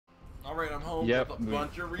Alright, I'm home with a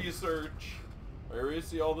bunch of research. Where you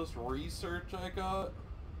see all this research I got?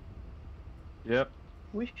 Yep.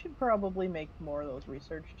 We should probably make more of those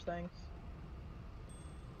research things.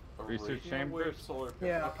 A research chambers? Solar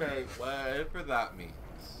panel. Yeah. Okay, whatever that means,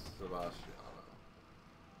 Sebastiano.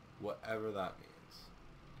 Whatever that means.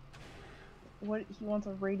 What, he wants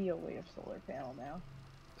a radio wave solar panel now.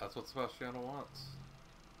 That's what Sebastiano wants.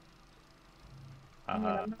 I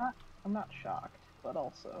mean, I'm not shocked, but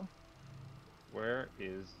also. Where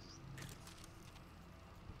is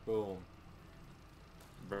Boom.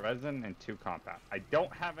 resin and 2 compound? I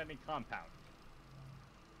don't have any compound.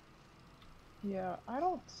 Yeah, I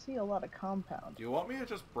don't see a lot of compound. Do you want me to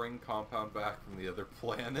just bring compound back from the other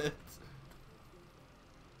planet? It's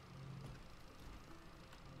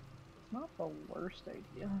not the worst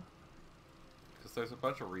idea. Because there's a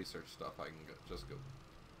bunch of research stuff I can just go.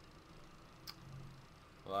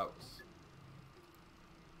 Well, that was.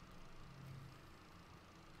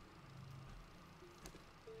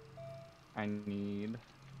 I need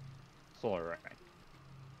solar array.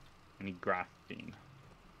 I need graphene.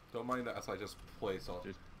 Don't mind that as I just place all.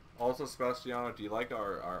 Also, Sebastiano, do you like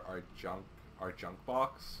our junk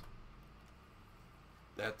box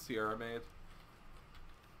that Sierra made?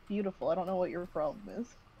 Beautiful. I don't know what your problem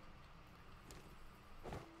is.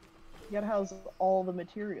 You gotta house all the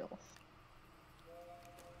materials.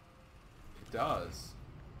 It does,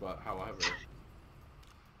 but however,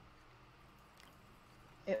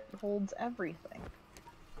 It holds everything.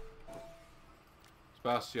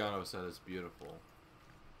 Sebastiano said it's beautiful.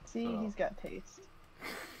 See, So. he's got taste.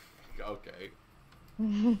 Okay.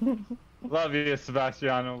 Love you,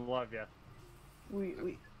 Sebastiano. Love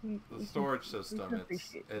you. The storage system,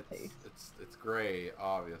 taste. it's great,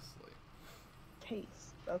 obviously.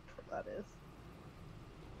 Taste. That's what that is.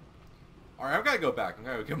 Alright, I've got to go back. I'm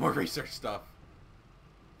going to get more research stuff.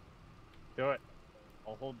 Do it.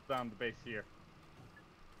 I'll hold down the base here.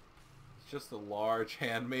 It's just a large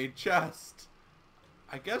handmade chest.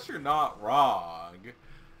 I guess you're not wrong.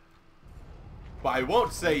 But I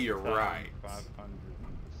won't say you're right.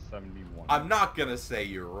 571. I'm not going to say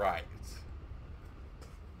you're right.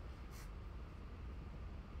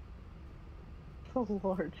 The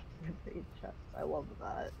large handmade chest. I love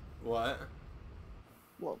that. What?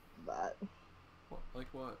 Love that. What? Like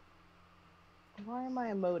what? Why am I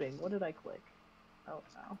emoting? What did I click? Oh,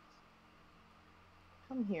 no.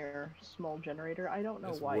 Come here, small generator. I don't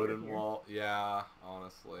know This why wooden you're here. wall. Yeah,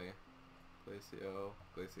 honestly. Glacio.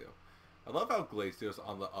 I love how Glacio's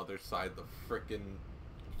on the other side of the frickin'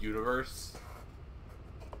 universe.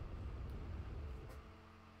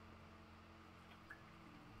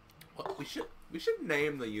 What we should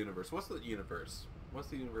name the universe. What's the universe? What's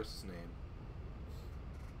the universe's name?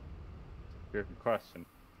 Good question.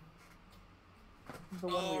 The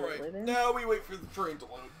one we live in? Now we wait for the train to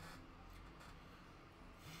load.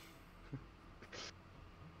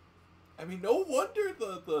 I mean, no wonder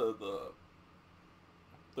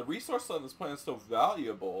the resource on this planet is so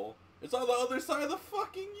valuable. It's on the other side of the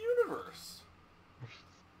fucking universe.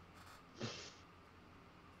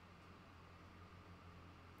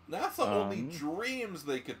 NASA only dreams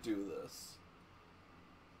they could do this.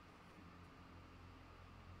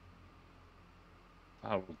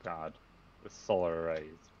 Oh god. The solar array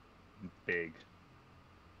is big.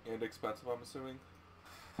 And expensive, I'm assuming.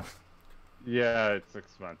 Yeah, it's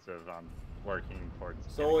expensive. I'm working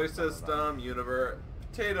towards Solar system, universe,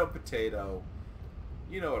 potato.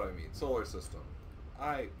 You know what I mean. Solar system.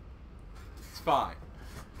 It's fine.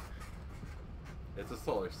 It's a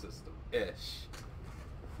solar system-ish.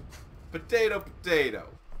 Potato.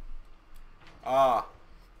 Ah,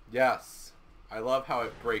 yes. I love how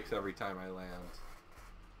it breaks every time I land.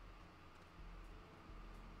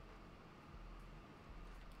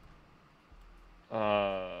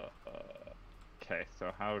 Okay,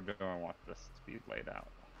 so how do I want this to be laid out?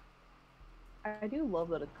 I do love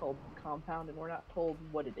that it's called compound and we're not told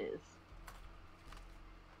what it is.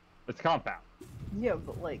 It's compound. Yeah,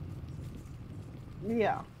 but like...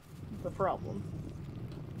 Yeah, it's a problem.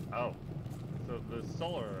 Oh. So the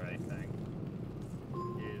solar array thing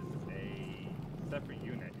is a separate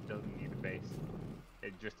unit. It doesn't need a base.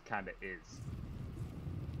 It just kinda is.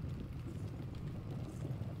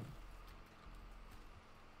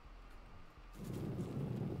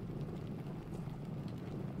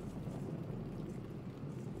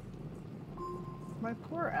 My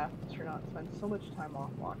poor astronaut spends so much time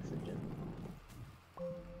off oxygen.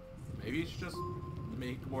 Maybe you should just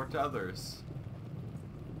make more tethers.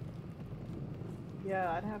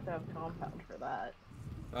 Yeah, I'd have to have compound for that.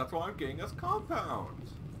 That's why I'm getting us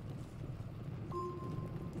compound.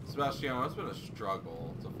 Sebastian, it's been a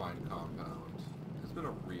struggle to find compound. It's been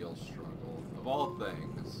a real struggle. Of all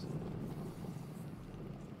things.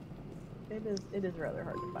 It is rather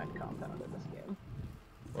hard to find compound in this game.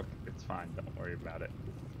 Look, it's fine. Don't worry about it.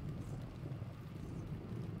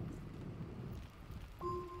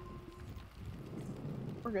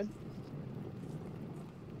 We're good.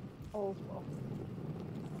 All's well.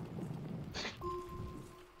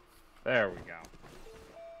 There we go.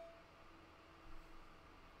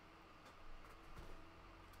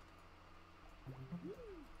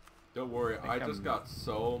 Don't worry, I just got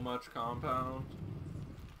so much compound.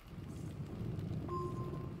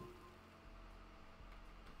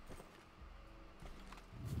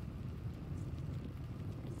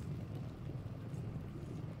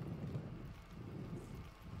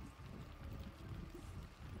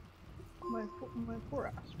 My poor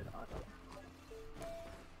astronaut.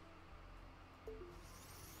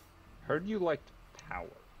 Heard you liked power.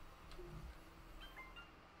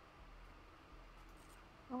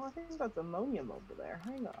 Oh, I think that's ammonium over there.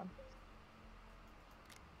 Hang on.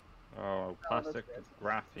 Oh, plastic, good.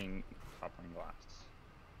 graphene, copper, and glass.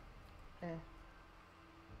 Eh.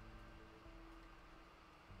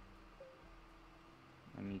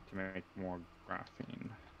 I need to make more graphene.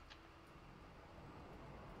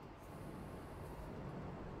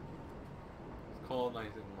 It's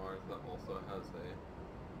colonizing Mars that also has a...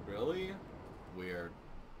 Really? Weird.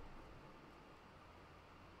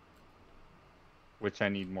 Which I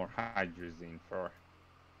need more hydrazine for.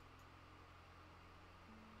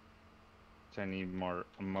 Which I need more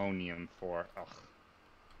ammonium for.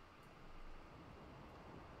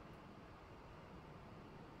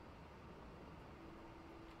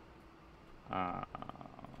 Ugh.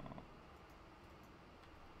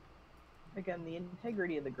 Again, the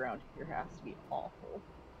integrity of the ground here has to be awful.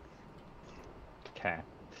 Okay.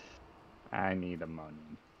 I need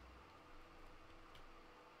ammonium.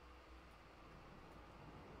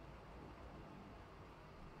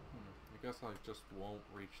 I guess I just won't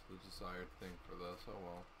reach the desired thing for this. Oh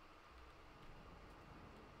well.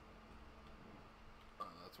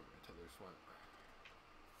 That's where my tethers went. I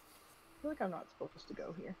feel like I'm not supposed to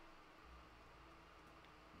go here.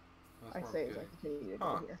 That's I where say I'm as I getting. continue to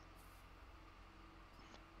go here.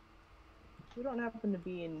 We don't happen to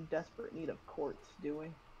be in desperate need of quartz, do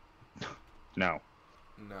we? No.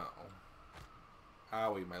 No.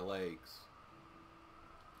 Owie, my legs.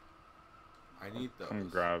 I need those. Come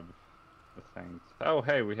grab the things. Oh,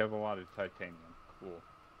 hey, we have a lot of titanium. Cool.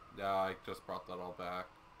 Yeah, I just brought that all back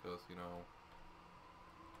because, you know.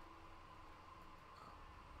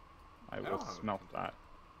 I don't will have a smelt container. that.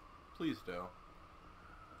 Please do.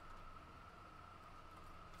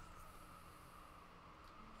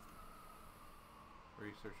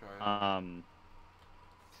 Research item.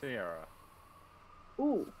 Sierra.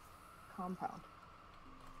 Ooh, compound.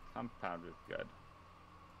 Compound is good.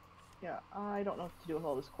 Yeah, I don't know what to do with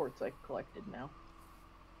all this quartz I collected now.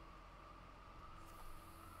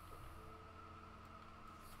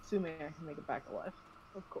 Assuming I can make it back alive,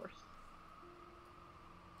 of course.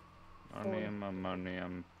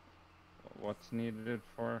 Ammonium. What's needed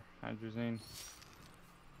for hydrazine?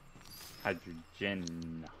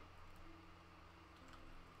 Hydrogen.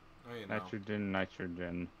 Oh, you know.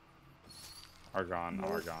 Nitrogen. Argon.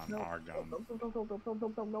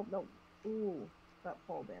 Nope. Ooh, that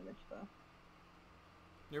fall damage though.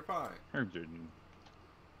 You're fine. Hydrogen.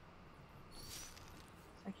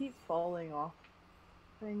 I keep falling off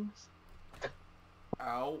things.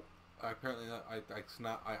 Ow. Apparently, I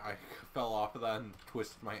fell off of that and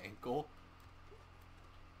twisted my ankle.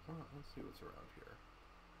 Oh, let's see what's around here.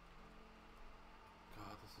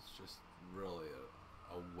 God, this is just really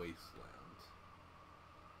a wasteland.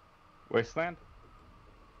 Wasteland?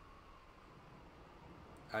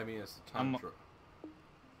 I mean, it's a tundra.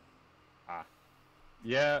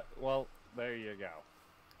 Yeah, well, there you go.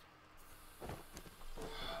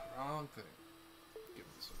 Wrong thing. Give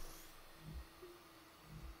me some.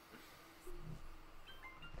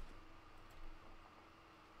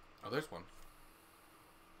 Oh, there's one.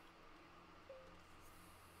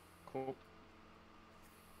 Cool.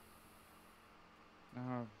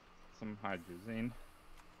 Now some hydrazine.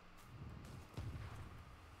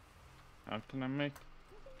 How can I make?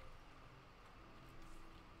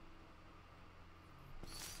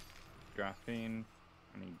 Graphene.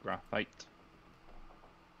 I need graphite.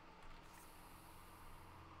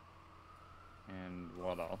 And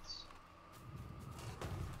what else?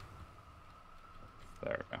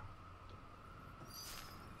 There we go.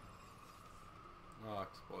 Oh,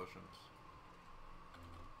 explosions.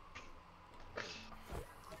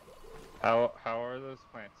 How are those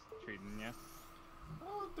plants treating you?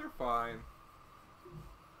 Oh, they're fine.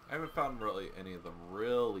 I haven't found really any of the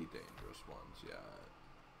really dangerous ones yet.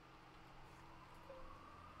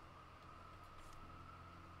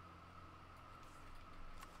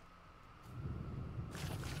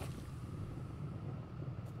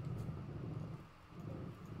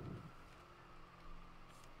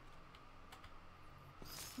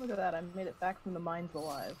 Look at that, I made it back from the mines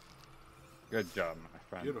alive. Good job, my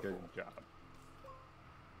friend. Beautiful. Good job.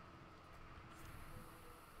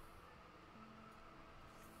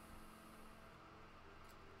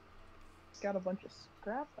 Got a bunch of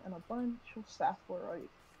scrap and a bunch of sapphire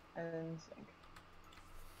and zinc.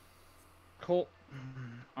 Cool.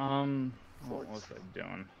 What was I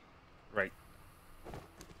doing? Right.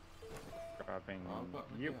 Grabbing But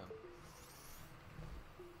you. again.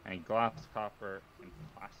 And glass, copper, and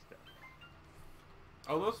plastic.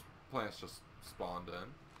 Oh, those plants just spawned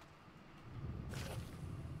in.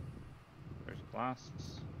 There's glass.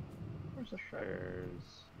 Where's the shredder?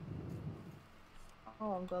 There's...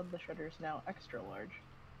 Oh, I'm glad the shredder is now extra large.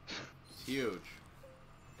 It's huge.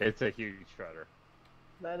 It's a huge shredder.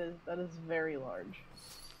 That is very large.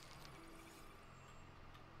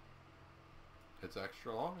 It's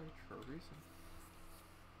extra large for a reason.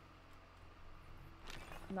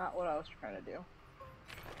 Not what I was trying to do.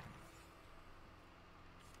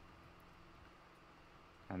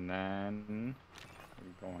 And then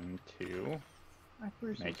we're going to I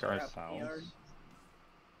threw some make scrap in the yard. ourselves.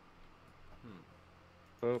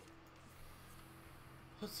 Boop.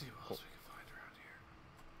 Let's see what else we can find around here.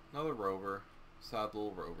 Another rover. Sad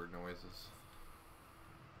little rover noises.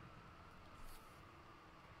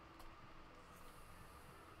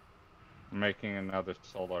 Making another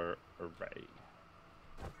solar array.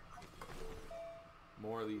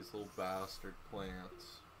 More of these little bastard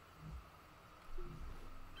plants.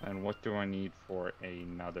 And what do I need for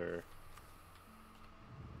another?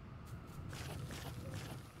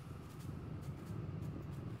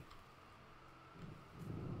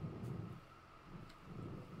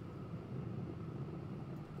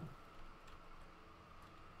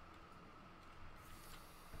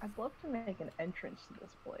 I'd love to make an entrance to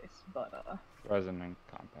this place, but Resonant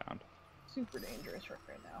compound. super dangerous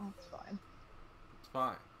right now. It's fine. It's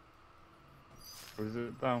fine. What is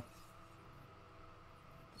it though?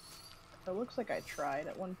 It looks like I tried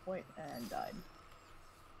at one point and died.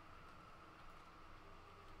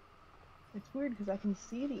 It's weird because I can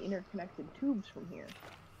see the interconnected tubes from here.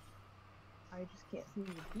 I just can't seem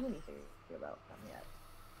to do anything about them yet.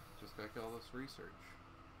 Just gotta get all this research.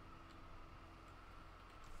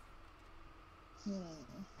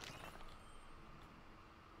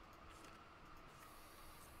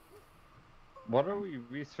 What are we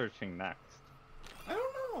researching next? I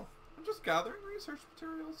don't know. I'm just gathering research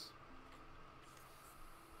materials.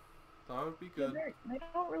 Thought it would be good. Yeah, they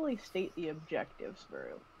don't really state the objectives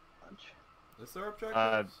very much. Is there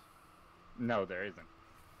objectives? No, there isn't.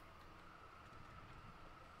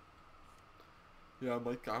 Yeah, I'm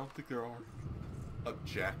like, I don't think there are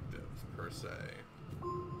objectives per se.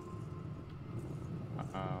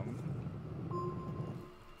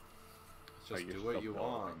 Just do what you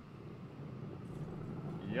want.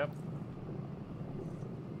 Yep.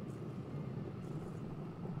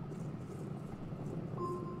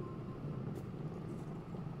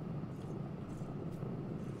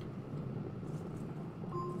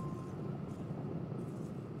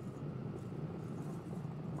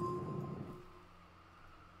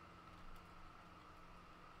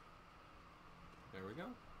 There we go.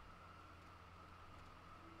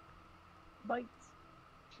 Bites.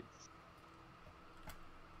 Jeez.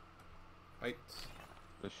 Right.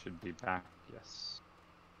 This should be back, yes.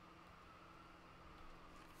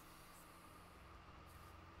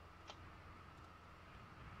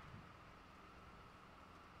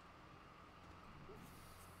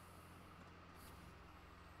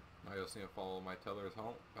 I just need to follow my tethers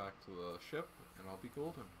home back to the ship, and I'll be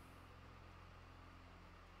golden.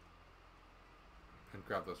 And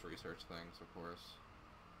grab those research things, of course.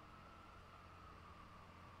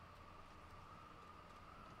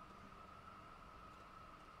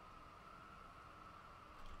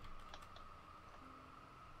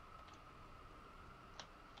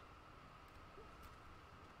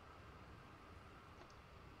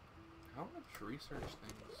 How much research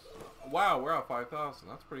things? Wow, we're at 5,000.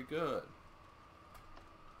 That's pretty good.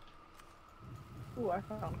 Ooh, I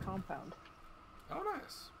found compound. Oh,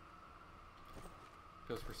 nice.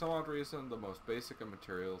 Because for some odd reason, the most basic of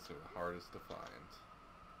materials are the hardest to find.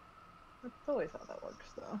 That's always how that works,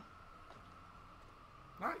 though.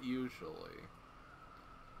 Not usually.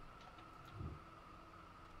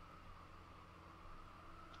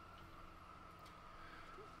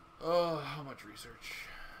 How much research?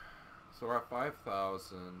 So we're at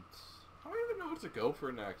 5,000. I don't even know what to go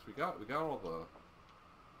for next. We got all the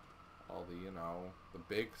you know, the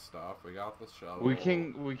big stuff. We got the shuttle. We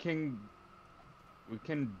can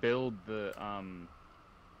build the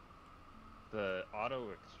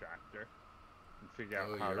auto extractor and figure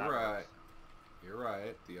out how that works. You're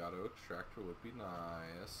right. The auto extractor would be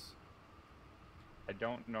nice. I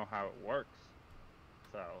don't know how it works,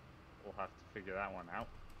 so we'll have to figure that one out.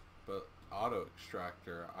 But auto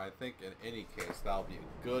extractor, I think in any case, that'll be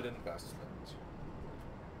a good investment.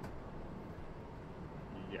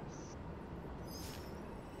 Yes.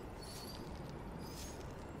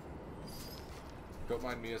 Don't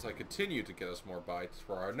mind me as I continue to get us more bytes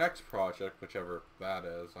for our next project, whichever that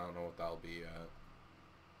is. I don't know what that'll be yet.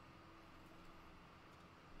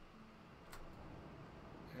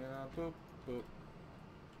 Yeah, boop, boop.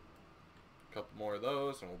 Couple more of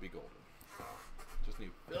those and we'll be golden. Just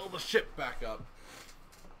need to fill the ship back up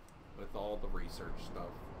with all the research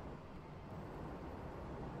stuff.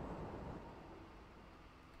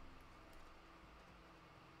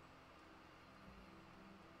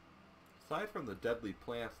 Aside from the deadly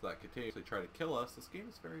plants that continuously try to kill us, this game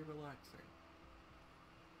is very relaxing.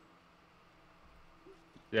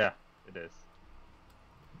 Yeah, it is.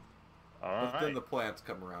 But then the plants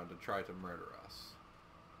come around and try to murder us.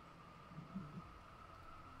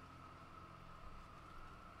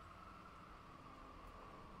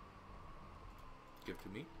 Give to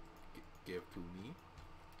me. Give to me.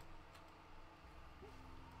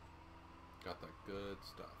 Got that good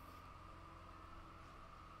stuff.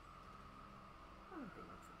 I've been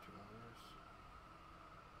up for 2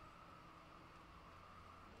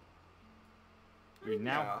 hours. We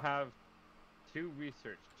now have 2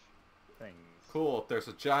 research things. Cool. There's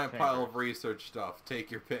a giant pile of research stuff.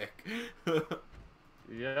 Take your pick.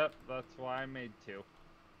 Yep, that's why I made 2.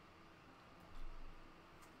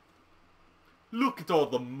 Look at all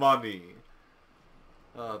the money.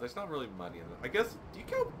 There's not really money in it. I guess, do you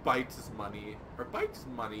count bytes as money? Are bytes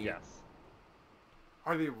money? Yes.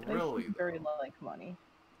 Are they really? They very like money.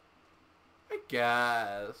 I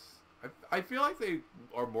guess. I feel like they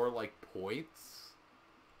are more like points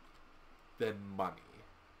than money.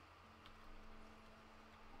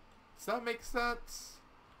 Does that make sense?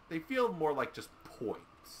 They feel more like just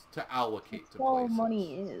points to allocate to places. All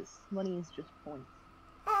money is. Money is just points.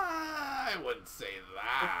 I wouldn't say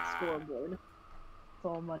that. It's scoreboard. That's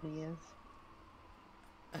all money is.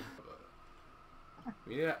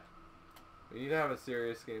 We need to have a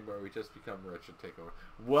serious game where we just become rich and take over.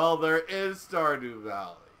 Well, there is Stardew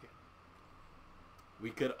Valley.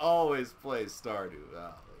 We could always play Stardew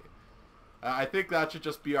Valley. I think that should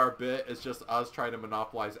just be our bit. It's just us trying to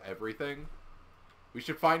monopolize everything. We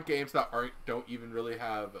should find games that don't even really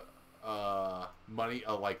have money,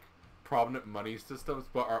 like prominent money systems,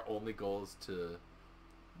 but our only goal is to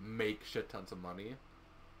make shit tons of money.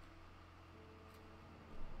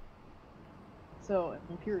 So,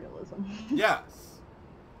 imperialism. Yes.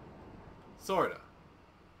 Sorta.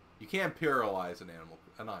 You can't imperialize an Animal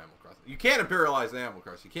Crossing. You can't imperialize an Animal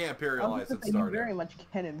Crossing. You can't imperialize in Stardew. You very much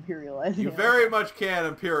can imperialize. You very much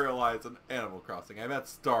can imperialize an Animal Crossing. I meant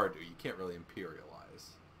Stardew. You can't really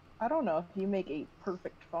imperialize. I don't know if you make a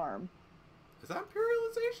perfect farm. Is that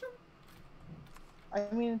imperialization? I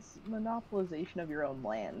mean, it's monopolization of your own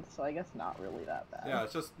land, so I guess not really that bad. Yeah,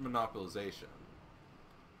 it's just monopolization.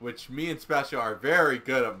 Which me and Special are very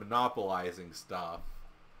good at monopolizing stuff.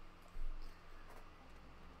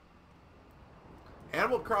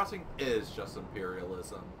 Animal Crossing is just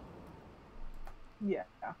imperialism. Yeah.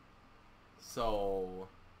 So,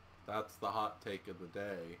 that's the hot take of the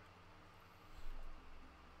day.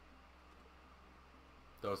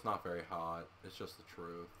 Though it's not very hot, it's just the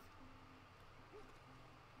truth.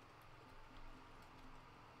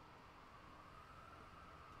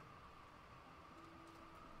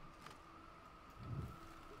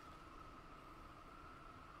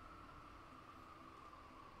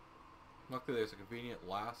 Luckily, there's a convenient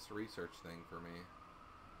last research thing for me.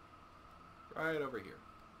 Right over here.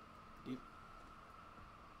 Yep.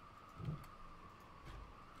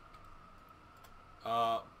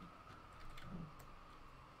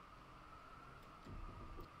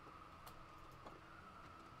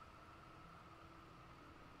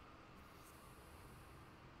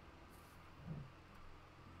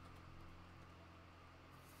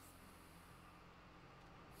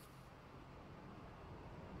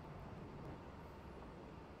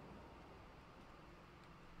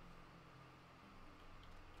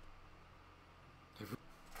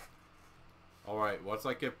 Alright, once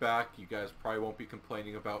I get back, you guys probably won't be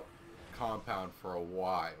complaining about Compound for a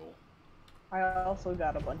while. I also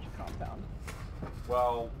got a bunch of compound.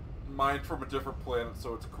 Well, mine's from a different planet,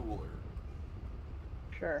 so it's cooler.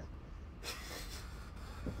 Sure.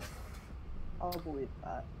 I'll believe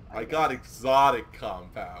that. I guess. got exotic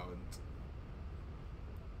compound.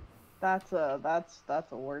 That's a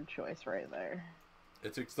word choice right there.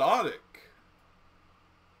 It's exotic.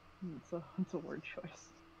 It's a word choice.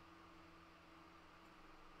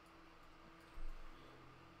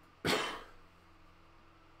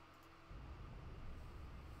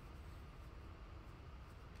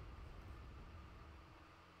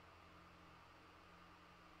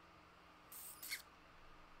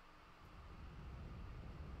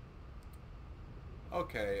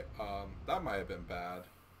 Okay, that might have been bad.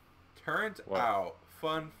 Turns What? out,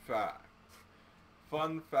 fun fact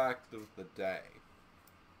of the day.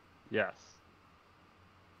 Yes.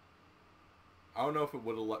 I don't know if it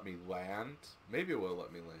would have let me land. Maybe it would have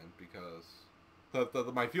let me land because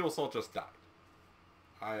my fuel cell just died.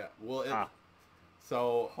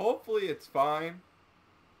 So hopefully it's fine.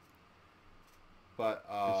 But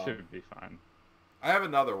It should be fine. I have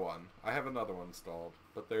another one. Installed,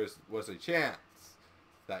 but was a chance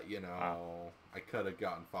that I could have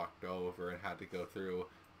gotten fucked over and had to go through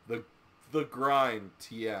the grind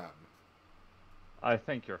TM. I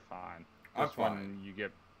think you're fine. I'm Just fine.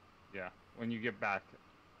 When you get back,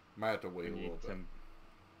 Might have to wait a little bit.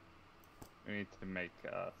 we need to make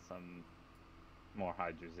some more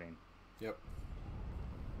hydrazine. Yep.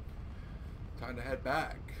 Time to head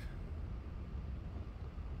back.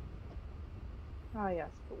 Ah, yes,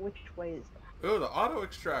 but which way is that? Oh, the auto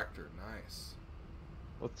extractor. Nice.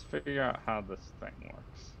 Let's figure out how this thing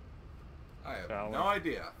works. I have Shall no we?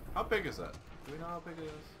 idea. How big is it? Do we know how big it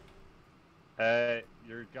is?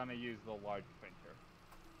 You're gonna use the large printer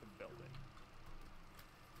to build it.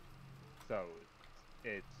 So,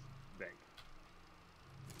 it's big.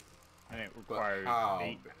 And it But requires how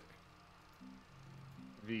 8 big?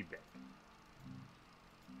 V big.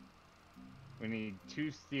 We need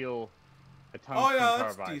 2 steel, a tungsten Oh yeah,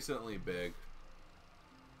 that's carbide. decently big.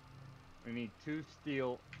 We need 2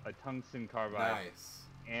 steel, a tungsten carbide, Nice.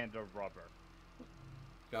 and a rubber.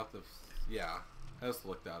 Got this. Yeah, I just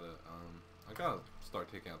looked at it. I gotta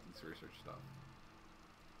start taking out this research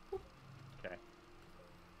stuff. Okay.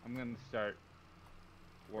 I'm gonna start.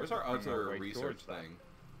 Where's our working other way research towards that. thing?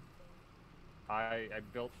 I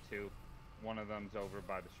built 2. One of them's over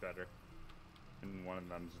by the shredder, and one of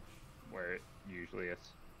them's where it usually is.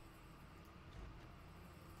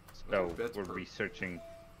 Those are So bits we're per- researching.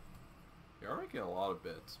 You're making a lot of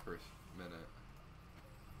bits per minute.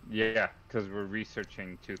 Yeah, because we're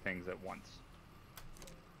researching 2 things at once.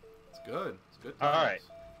 It's good. It's good All times.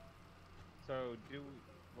 right. So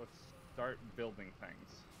let's start building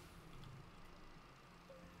things.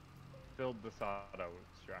 Build this auto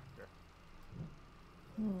extractor.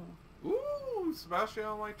 Ooh,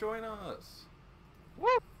 Sebastian might join us. Woo!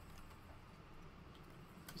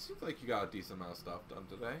 It seems like you got a decent amount of stuff done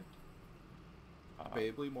today.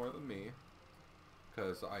 Debatably more than me.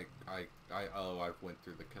 Because I went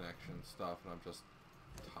through the connection stuff and I'm just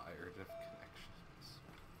tired of connections.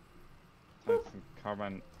 Tungsten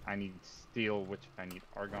carbide. I need steel, which I need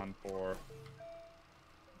argon for.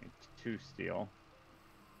 I need 2 steel,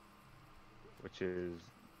 which is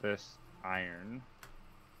this iron.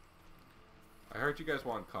 I heard you guys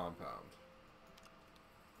want compound.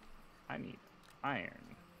 I need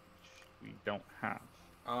iron, which we don't have.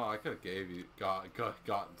 Oh, I could have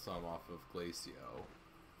gotten some off of Glacio.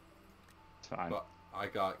 So But I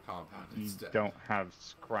got compound you instead. don't have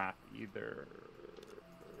scrap either.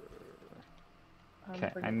 I'm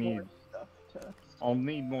Okay, bringing I more need. stuff to. I'll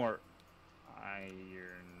need more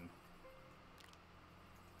iron.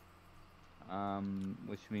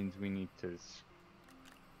 Which means we need to.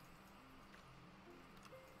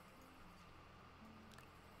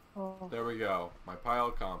 Oh, There we go. My pile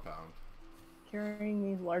of compound. carrying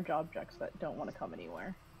these large objects that don't want to come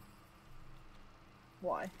anywhere.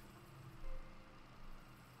 Why?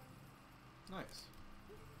 Nice.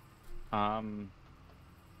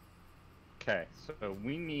 Okay, so I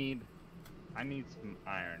need some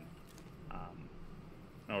iron,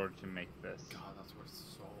 in order to make this. God, that's worth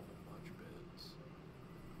so much bits.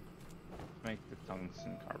 Make the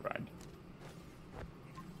tungsten carbide.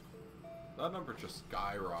 That number just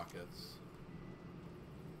skyrockets.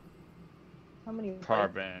 How many bytes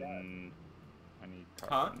Carbon. I need Huh?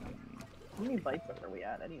 carbon. How many bytes are we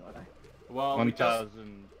at anyway? Well, we just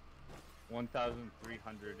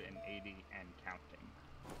 1,380 and counting.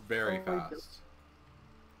 very Oh, we fast. just-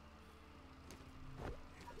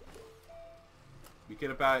 We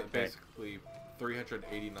get about basically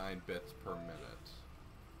 389 bits per minute.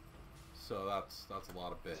 So that's a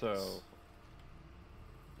lot of bits. So,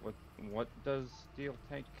 what does steel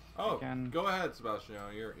take oh, again? go ahead,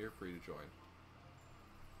 Sebastiano. You're free to join.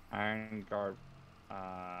 Iron Guard.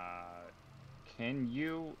 Can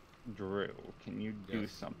you, Drew? Can you do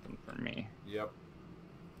Yes. something for me? Yep.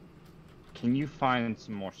 Can you find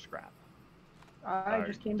some more scrap? I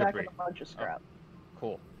just came back with debris. a bunch of scrap.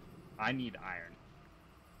 Cool. I need iron.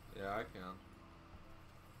 Yeah, I can.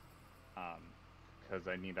 Because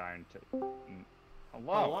I need iron to. Hello.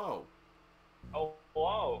 Hello. Oh,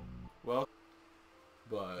 whoa. Well,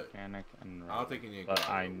 but Mechanic and. I don't think you need to but go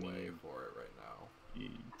I away need. for it right now.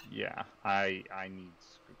 Yeah, I need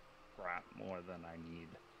scrap more than I need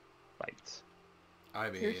bytes. I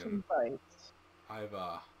Here's some mean, bites.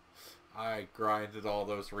 I grinded all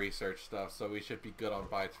those research stuff, so we should be good on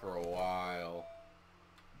bytes for a while.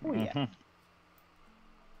 Oh yeah.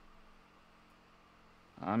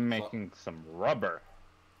 I'm making some rubber.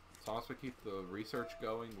 As long as we keep the research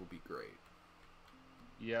going, we'll be great.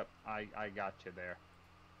 Yep, I got you there.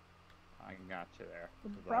 I got you there. The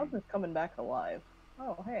problem is coming back alive.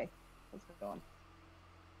 Oh hey, what's going?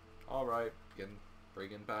 All right,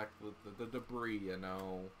 bringing back the debris, you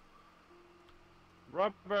know.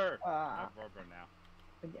 Rubber. I Ah, have rubber now.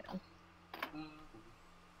 again.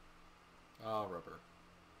 Oh, rubber.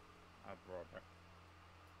 I have rubber.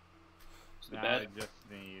 So Now that, I just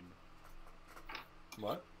need.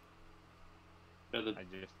 What? no, the, I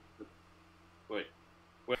just. wait.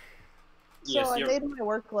 So Yes, I you're, made my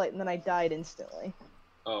work light and then I died instantly.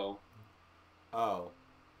 oh. Oh.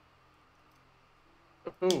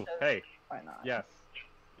 Ooh, hey. Why not? Yes.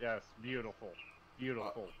 Yes. Beautiful.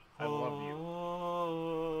 Beautiful. I love you.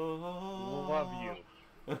 Love you.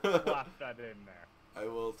 Slap that in there. I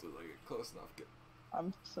will, so I get close enough.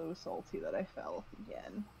 I'm so salty that I fell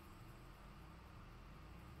again.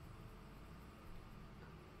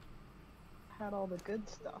 Had all the good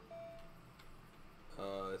stuff.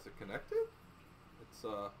 Is it connected? It's,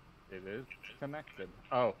 It is connected.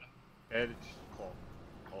 Oh. It's cool.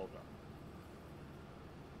 Hold on.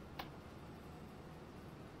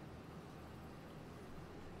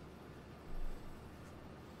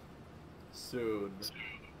 soon.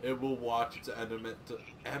 It will watch its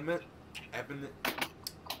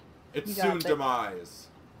its You got soon it. demise.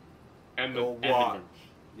 And It'll the watch.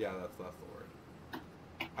 Yeah, that's the word.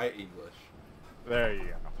 I English. There you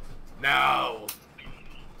go. Now!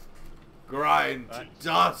 Grind to Right.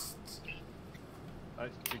 dust! That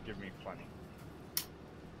should give me plenty.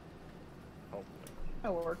 Hopefully. My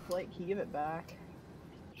work light, can you give it back?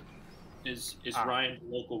 Is Ah. Ryan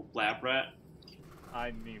the local lab rat?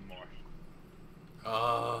 I need more.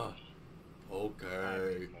 Ah, I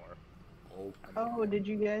okay. need more. Okay. Oh, did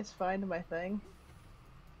you guys find my thing?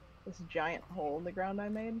 This giant hole in the ground I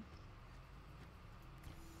made?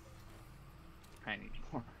 I need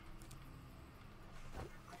more.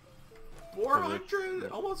 400,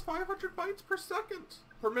 almost 500 bytes per second.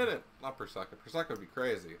 Per minute. Not per second. Per second would be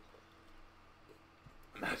crazy.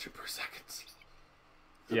 Imagine per second.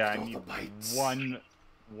 Yeah, Look at I all need the bytes.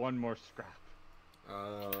 one more scrap.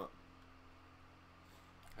 I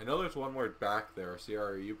know there's one more back there.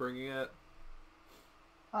 Sierra, are you bringing it?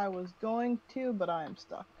 I was going to, but I am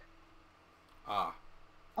stuck. Ah.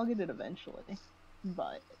 I'll get it eventually.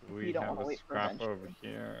 But We you don't have want to a wait for scrap eventually. over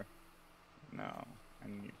here. No, I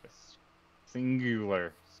need a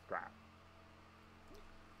singular scrap.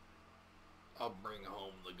 I'll bring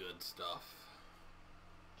home the good stuff.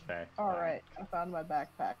 Okay. Alright, I found my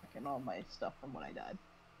backpack and all my stuff from when I died.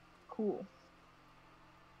 Cool.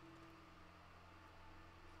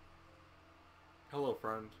 Hello,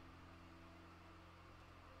 friend.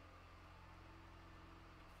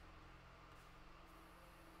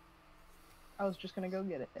 I was just gonna go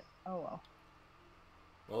get it. Oh well.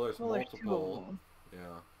 Well, there's Well, there's two of multiple. them.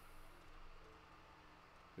 Yeah.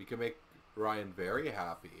 We can make Ryan very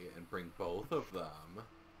happy and bring both of them.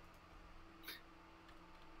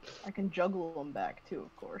 I can juggle them back too,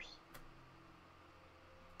 of course.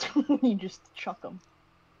 You just chuck them.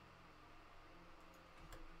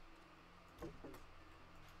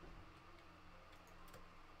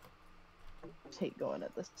 Just hate going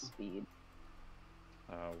at this speed.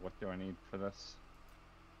 What do I need for this?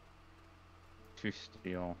 2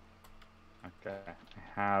 steel. Okay,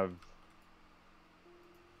 I have.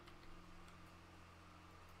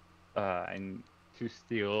 I need 2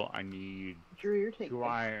 steel. I need Drew, you're taking 2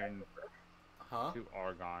 iron, Huh? 2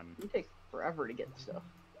 argon, You take forever to get stuff.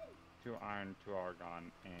 2 iron, 2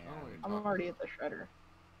 argon, and I'm already at the shredder.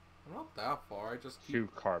 I'm not that far. I just keep 2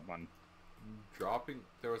 carbon. dropping.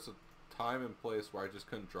 There was a time and place where I just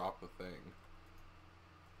couldn't drop a thing.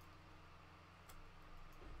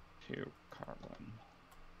 2 carbon.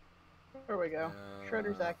 There we go.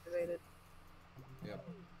 Shredder's activated. Yep.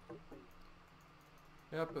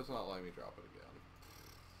 Yep, it's not letting me drop it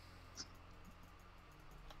again.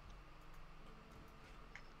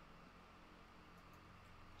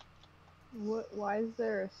 What? Why is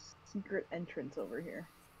there a secret entrance over here?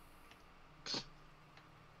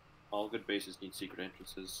 All good bases need secret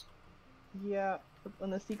entrances. Yeah, but when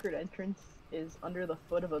the secret entrance is under the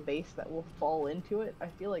foot of a base that will fall into it, I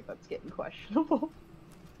feel like that's getting questionable.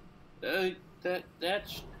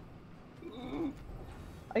 That's.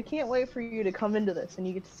 I can't wait for you to come into this and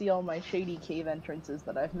you get to see all my shady cave entrances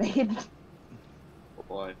that I've made. Oh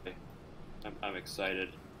boy, I'm excited.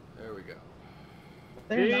 There we go.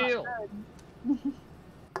 They're Deal. not good.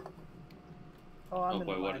 Oh, I'm Oh in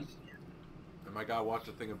boy, what line. is? Am I gonna watch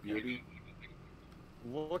a thing of beauty?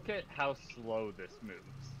 Look at how slow this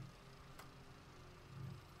moves.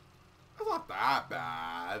 It's not that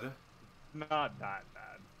bad. Not that bad.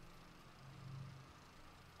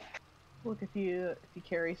 Look, if you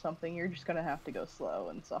carry something, you're just gonna have to go slow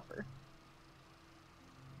and suffer.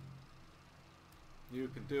 You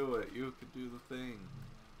can do it. You can do the thing.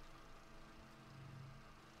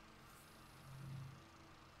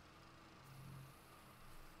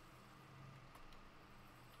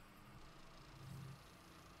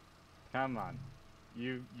 Come on.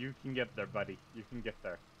 You can get there, buddy. You can get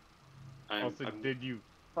there. Also, I'm did you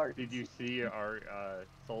Farts. see our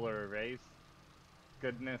solar arrays?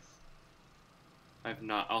 Goodness. I've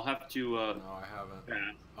not. I'll have to. No, I haven't.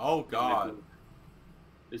 Pass. Oh God.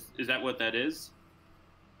 Is that what that is?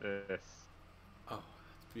 This. Oh,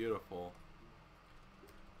 it's beautiful.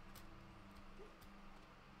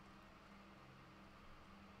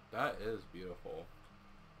 That is beautiful.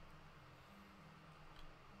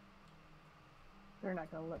 They're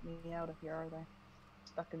not gonna let me out of here, are they?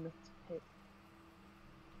 Stuck in this pit.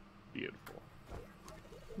 Beautiful.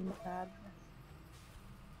 Madness.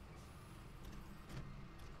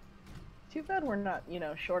 Too bad we're not,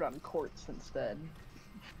 short on quartz instead.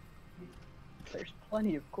 There's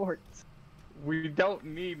plenty of quartz. We don't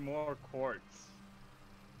need more quartz.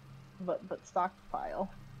 But stockpile.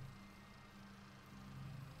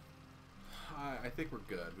 I think we're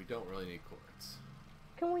good. We don't really need quartz.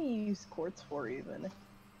 What can we use quartz for even?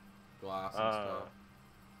 Glass and stuff.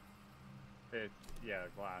 Yeah,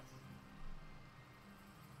 glass.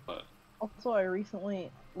 But Also, I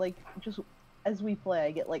recently, just as we play,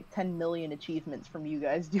 I get 10 million achievements from you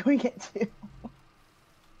guys doing it too.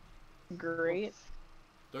 Great.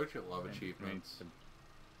 Don't you love achievements?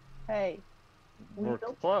 Hey, we We're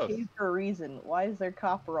built close. the cave for a reason. Why is there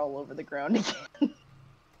copper all over the ground again?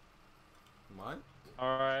 What?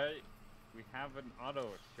 Alright. We have an auto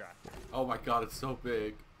extractor. Oh my God, it's so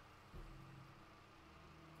big.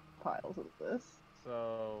 Piles of this.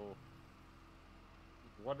 So,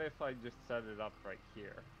 what if I just set it up right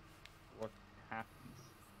here? What happens?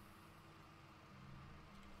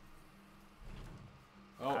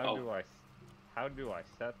 Oh, How do I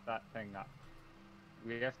set that thing up?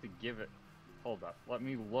 We have to give it. Hold up. Let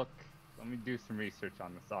me look. Let me do some research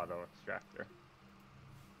on this auto extractor.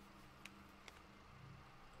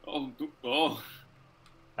 oh.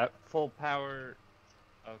 At full power.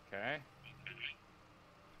 Okay.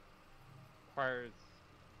 Requires.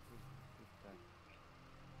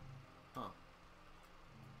 huh.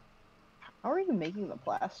 How are you making the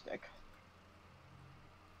plastic?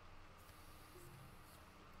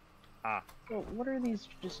 Ah. So what are these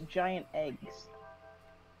just giant eggs?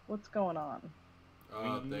 What's going on?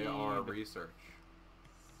 They are need- research.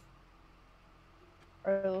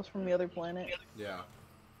 Are those from the other planet? Yeah.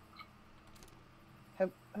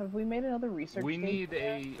 Have we made another research We station need yet?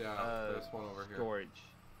 a Yeah, there's one over here. storage.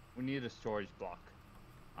 We need a storage block.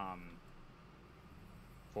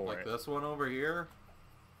 For Like it. this one over here?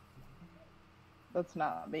 That's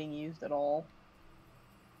not being used at all.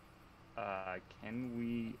 Can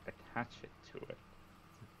we attach it to it?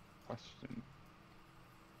 Question.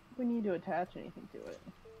 We need to attach anything to it.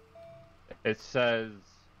 It says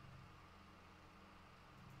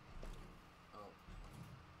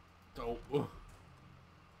Oh.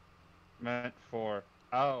 meant for.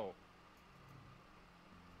 Oh.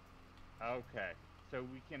 Okay. So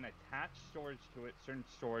we can attach storage to it, certain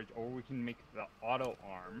storage, or we can make the auto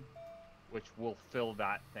arm, which will fill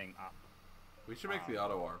that thing up. We should make the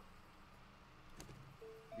auto arm.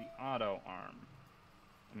 The auto arm.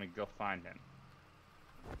 Let me go find him.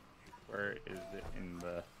 Where is it in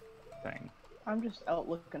the thing? I'm just out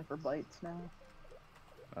looking for bites now.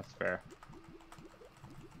 That's fair.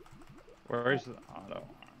 Where's the auto arm?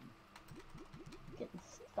 Getting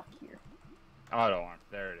stuck here. Auto arm.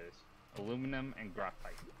 There it is. Aluminum and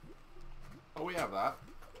graphite. Oh, we have that.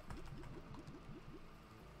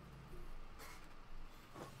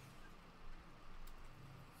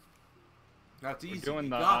 That's easy. doing We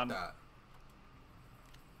the got that.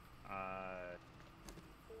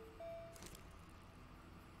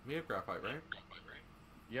 We have graphite, right?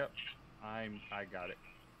 Yep. I got it.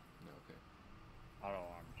 No, okay. Auto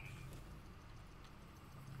arm.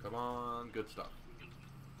 Come on, good stuff.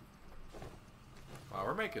 Wow,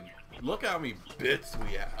 we're making. Look how many bits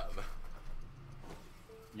we have.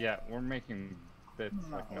 Yeah, we're making bits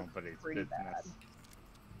like No, nobody's pretty business. bad.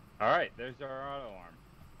 Alright, there's our auto arm.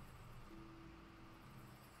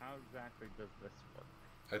 How exactly does this work?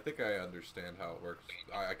 I think I understand how it works.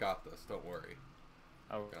 I got this. Don't worry.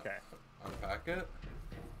 Okay. Unpack it.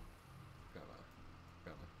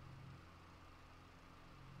 Gonna.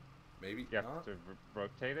 Maybe You have not. to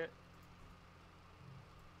rotate it.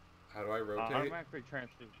 How do I rotate? Automatically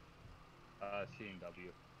transfer C and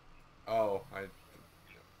W. Oh,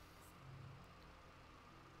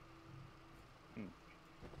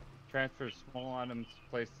 Transfers small items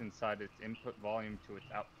placed inside its input volume to its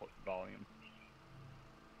output volume.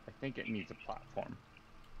 I think it needs a platform.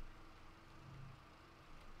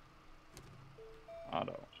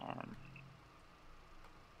 Auto arm.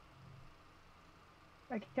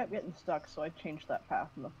 I kept getting stuck, so I changed that path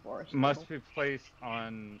in the forest. Must be placed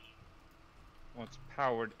on. Once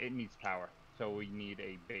powered, it needs power, so we need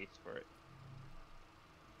a base for it.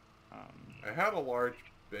 I had a large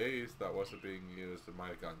base that wasn't being used. It might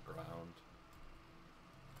have gone ground.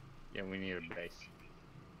 Yeah, we need a base.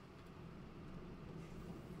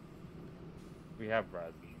 We have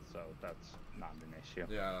resin, so that's not an issue.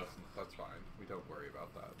 Yeah, that's fine. We don't worry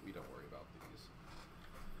about that. We don't worry about these.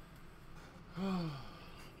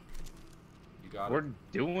 You got it? We're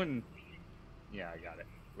doing. Yeah, I got it.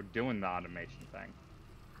 We're doing the automation thing.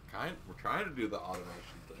 We're trying to do the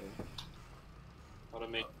automation thing.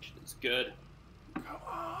 Automation is good. Come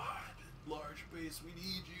on, large base, we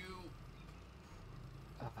need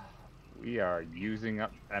you. We are using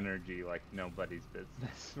up energy like nobody's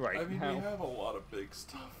business right I mean, now. we have a lot of big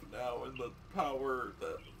stuff now, and the power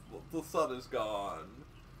the sun is gone.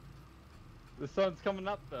 The sun's coming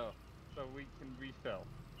up though, so we can refill.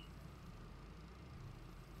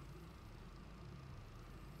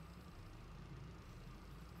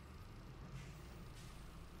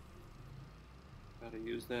 Gotta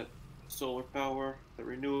use that solar power, the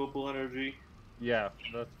renewable energy. Yeah,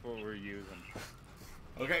 that's what we're using.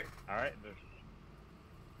 Okay. Alright.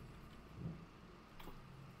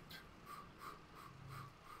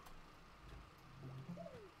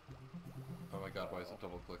 Oh my god, why is it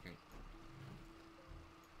double clicking?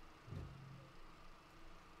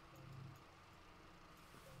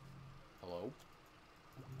 Hello?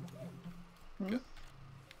 Hmm? Get-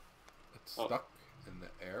 It's stuck in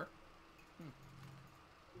the air.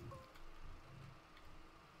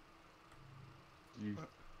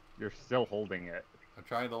 You're still holding it. I'm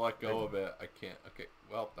trying to let go of it. I can't. Okay,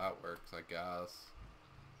 well, that works, I guess.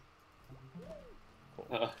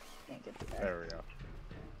 Cool. Can't get to there. There we go.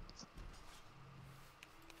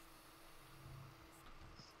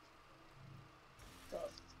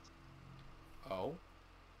 Oh?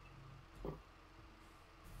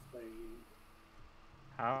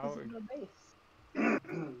 How? This is the base.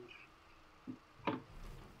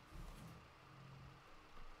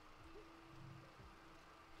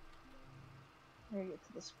 Here you get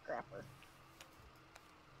to the scrapper.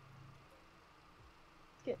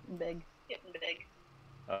 It's getting big.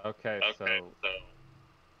 Okay, so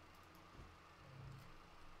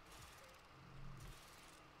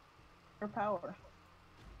For power.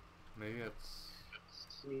 Maybe it's...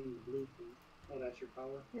 Blue thing. Oh, that's your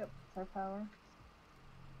power? Yep, it's our power.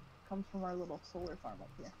 Comes from our little solar farm up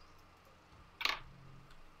here.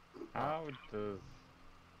 how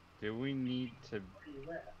do we need to? Where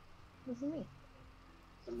you at? This is me.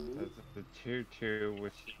 The moon? Is it the 2-2,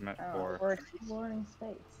 which is meant for We're exploring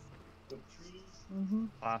space. The trees? Mm-hmm.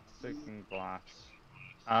 plastic and glass?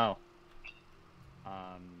 Oh.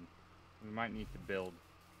 We might need to build.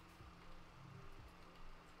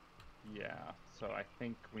 Yeah, so I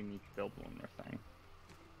think we need to build one more thing.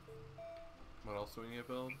 What else do we need to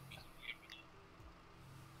build?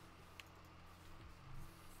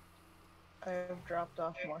 I've dropped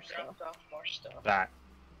off more stuff. That.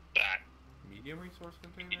 Medium resource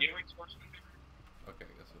container? Okay,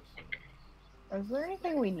 I guess it's... Is there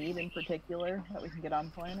anything we need in particular that we can get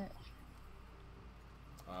on planet?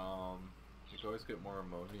 You can always get more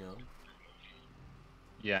ammonium.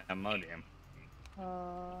 Yeah, ammonium.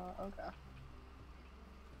 Okay.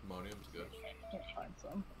 Ammonium's good. Can't find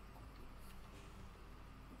some.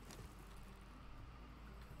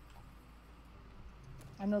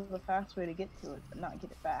 I know the fast way to get to it, but not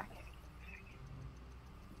get it back.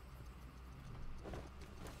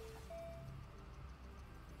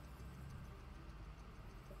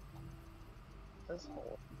 This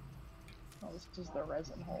hole. Oh, this is the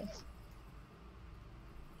resin hole.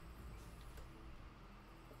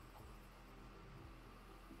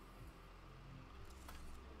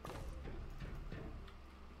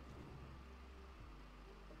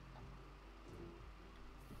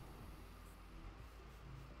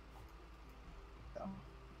 So,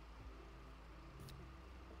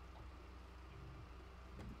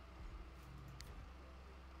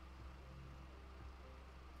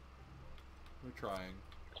 We're trying.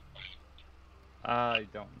 I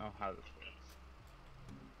don't know how this works.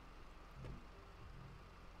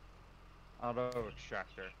 Auto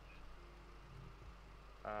extractor.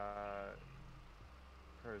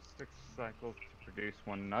 For 6 cycles to produce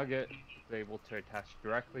 1 nugget, is able to attach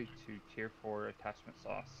directly to tier 4 attachment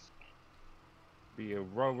sauce. Be a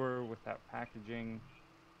rubber without packaging.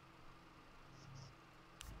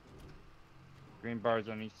 Green bars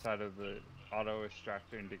on each side of the auto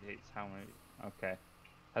extractor indicates how many. Okay.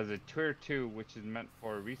 Has a tier 2, which is meant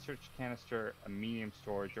for a research canister, a medium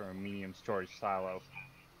storage, or a medium storage silo.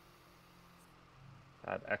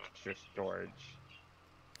 Add extra storage.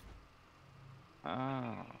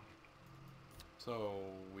 Ah. So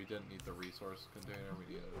we didn't need the resource container. We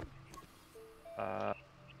needed.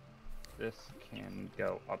 This can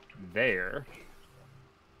go up there.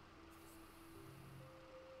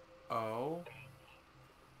 Oh.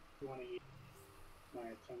 You want to eat my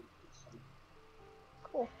attempt at some.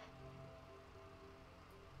 cool.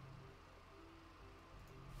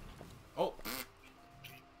 Oh.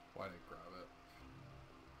 Why didn't I grab it?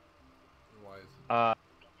 Why is it?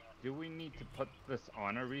 Do we need to put this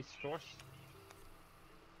on a resource?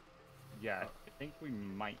 Yeah, I think we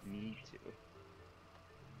might need to.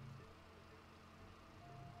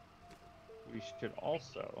 We should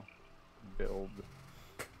also build.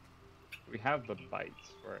 We have the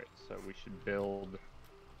bytes for it, so we should build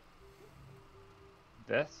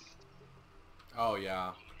this. Oh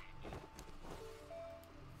yeah.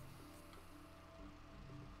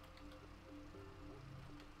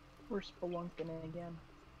 We're spelunking again.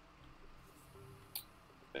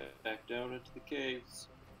 Back down into the caves.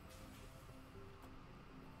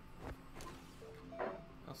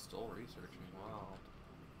 I'm still researching. Wow.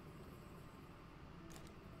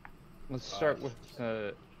 Let's start with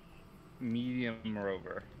the medium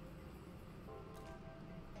rover.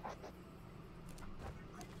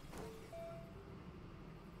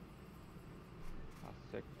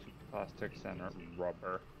 Plastics and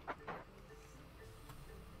rubber.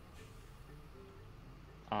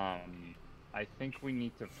 I think we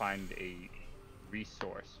need to find a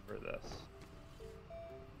resource for this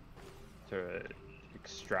to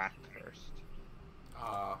extract first.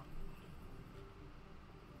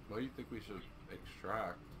 What do you think we should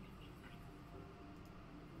extract?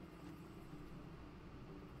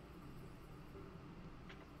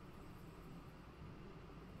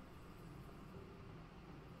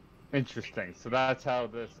 Interesting. So that's how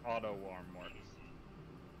this auto arm works.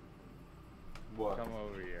 What? Come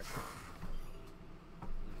over here.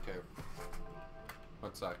 Okay.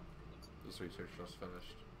 One sec. This research just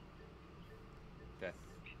finished. Okay.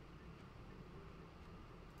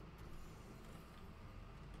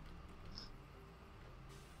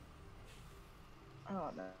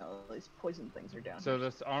 Oh no, these poison things are down So here.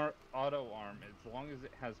 this auto arm, as long as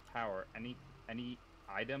it has power, any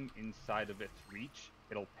item inside of its reach,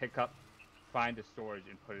 it'll pick up, find a storage,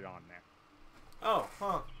 and put it on there. Oh,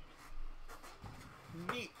 huh.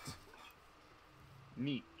 Neat.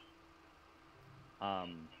 Neat.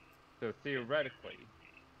 So theoretically,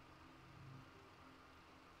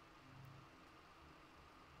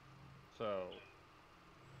 so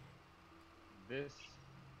this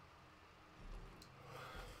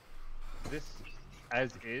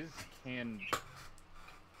as is can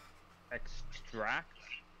extract.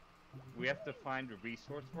 We have to find a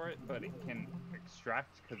resource for it, but it can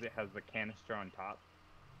extract because it has the canister on top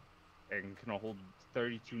and can hold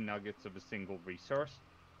 32 nuggets of a single resource.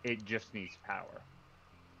 It just needs power.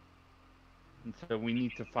 And so we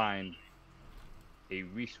need to find a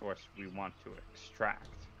resource we want to extract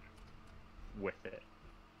with it.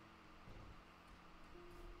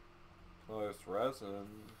 Well, there's resin.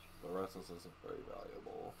 The resin isn't very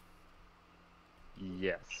valuable.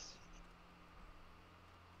 Yes.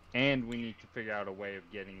 And we need to figure out a way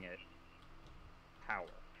of getting it power.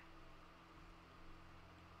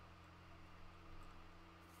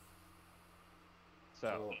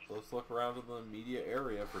 So Let's look around in the immediate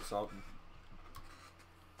area for something.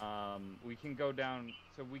 We can go down.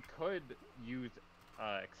 So we could use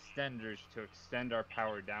extenders to extend our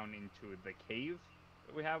power down into the cave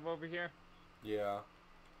that we have over here. Yeah.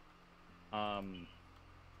 And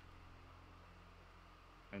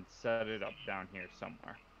set it up down here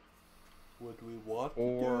somewhere. Would we want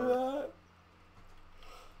Or- to do that?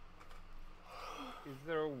 Is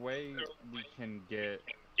there a way we can get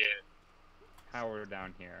power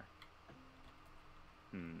down here?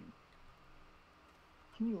 Can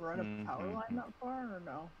you run a power line that far or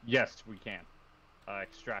no? Yes, we can.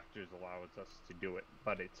 Extractors allows us to do it,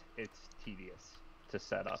 but it's tedious to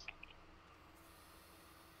set up.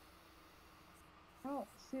 I don't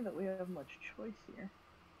see that we have much choice here.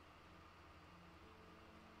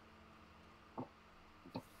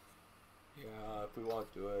 Yeah, if we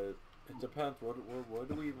want to do it, it depends. What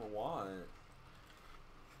do we even want?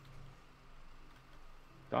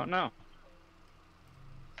 Don't know.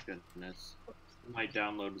 Goodness. My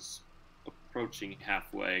download is approaching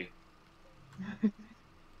halfway.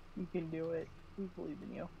 You can do it. We believe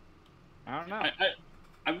in you. I don't know.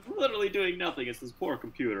 I'm literally doing nothing. It's this poor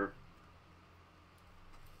computer.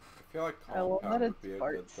 I feel like I love compound that would it's be a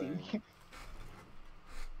good artsy. thing.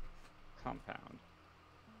 Compound.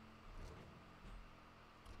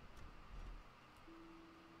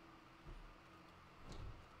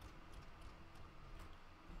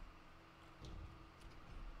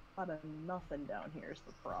 A lot of nothing down here is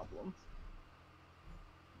the problem.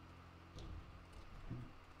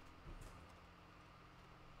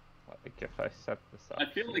 Like if I set this up I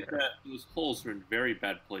feel like here. those holes are in very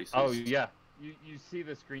bad places. Oh yeah, you see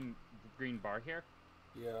this green bar here?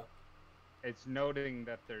 Yeah. It's noting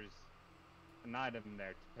that there's an item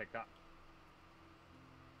there to pick up.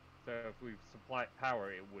 So if we supply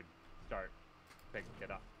power, it would start picking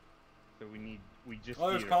it up. So we just Oh,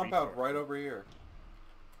 there's need a compound resource. right over here.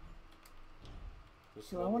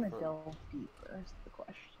 Just Do I level want to further. delve deeper is the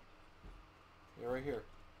question. Yeah, right here.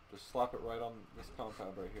 Just slap it right on this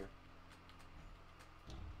compound right here.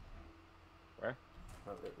 Where?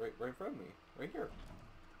 Right in front of me. Right here.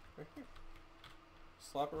 Right here.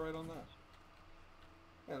 Slap it right on that.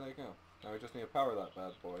 Yeah, there you go. Now we just need to power that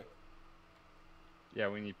bad boy. Yeah,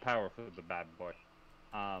 we need power for the bad boy.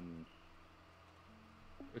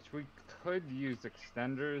 Which we could use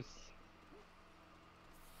extenders,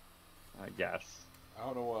 I guess. I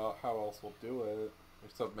don't know how else we'll do it.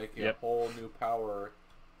 Except making Yep. a whole new power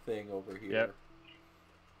thing over here. Yep.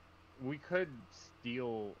 We could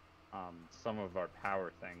steal some of our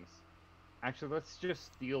power things. Actually, let's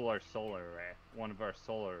just steal our solar array, one of our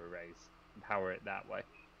solar arrays, and power it that way.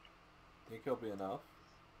 Think it'll be enough?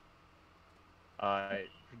 It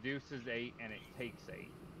produces 8 and it takes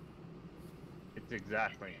 8. It's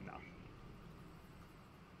exactly enough.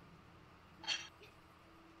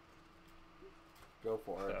 Go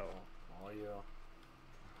for it. So- All you.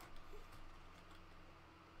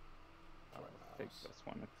 I'll Right, take mouse. this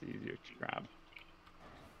one, it's easier to grab.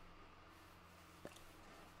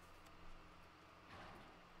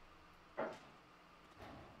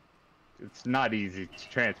 It's not easy to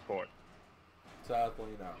transport. Sadly,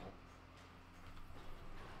 no.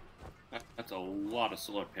 That's a lot of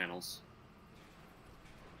solar panels.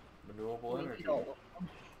 Renewable energy.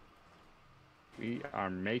 We are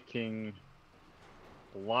making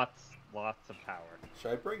lots of power.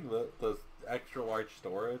 Should I bring the extra large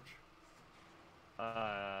storage?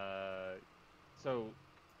 So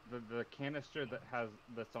the canister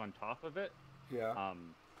that's on top of it Yeah.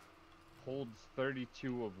 holds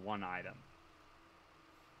 32 of one item.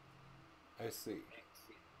 I see.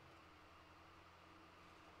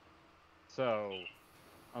 So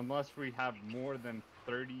unless we have more than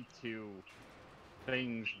 32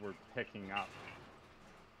 things we're picking up,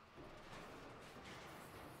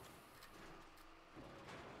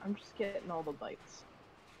 I'm just getting all the bites.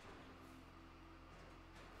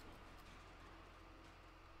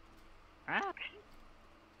 God,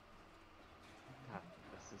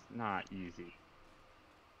 this is not easy.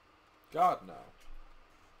 God, no.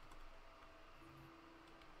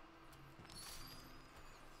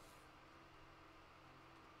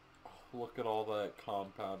 Oh, look at all that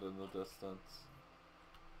compound in the distance.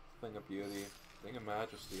 Thing of beauty. Thing of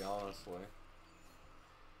majesty, honestly.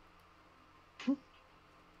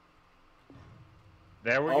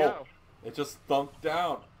 There we Oh. go. It just thunked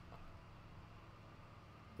down.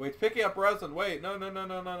 Wait, it's picking up resin. Wait,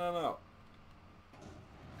 no.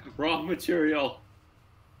 Raw material.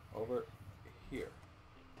 Over here.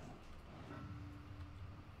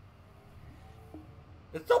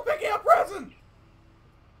 It's still picking up resin!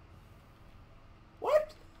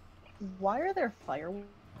 What? Why are there fireworks?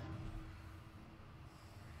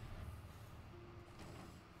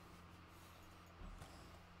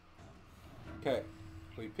 Okay.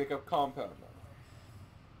 We pick up compound now.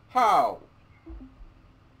 How?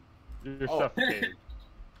 You're Oh. suffocating.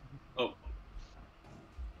 Oh,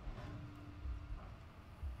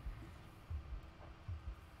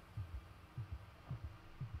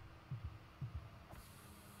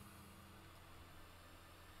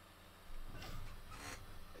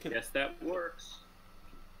 I guess that works.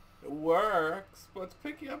 It works, but it's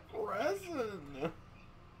picking up resin.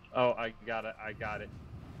 Oh, I got it. I got it.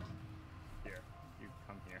 Here, you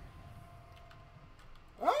come here.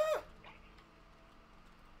 Ah!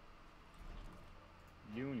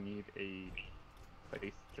 You need a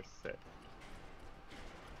place to sit.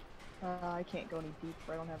 I can't go any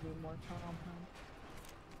deeper. I don't have any more compound.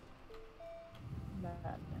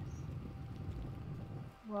 Madness.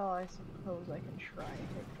 Well, I suppose I can try and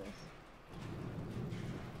take this.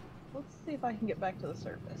 Let's see if I can get back to the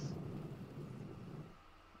surface.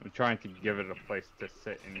 I'm trying to give it a place to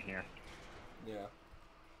sit in here. Yeah.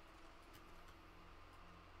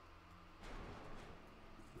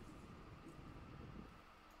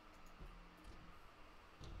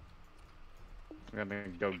 I'm gonna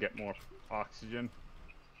go get more oxygen.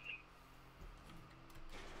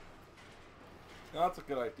 That's a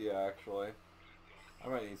good idea, actually. I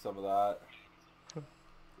might need some of that.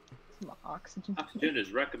 Some oxygen. Oxygen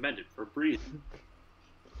is recommended for breathing.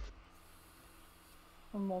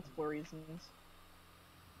 For multiple reasons.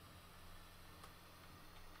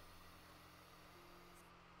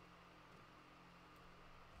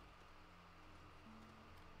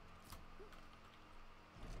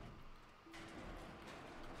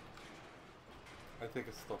 I think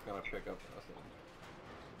it's still gonna pick up resin.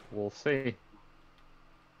 We'll see.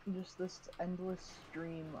 Just this endless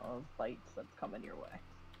stream of bites that's coming your way.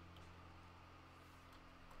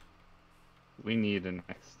 We need an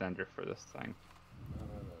extender for this thing.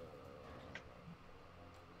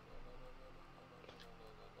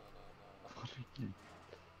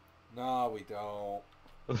 No, we don't.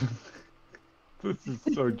 This is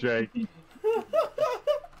so janky.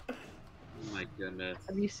 Oh my goodness.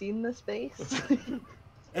 Have you seen this base?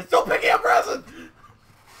 It's still picking up resin!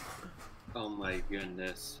 Oh my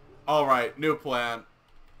goodness. Alright, new plan.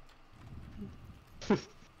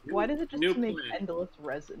 Why does it just New make plan. endless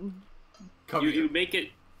resin? Come You, here. you make it.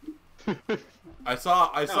 I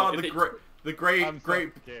saw No, if the great I'm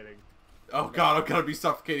great. suffocating. Oh god, I'm gonna be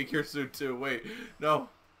suffocating here soon too. Wait, no.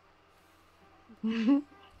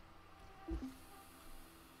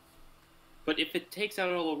 But if it takes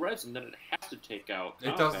out all the resin, then it has to take out.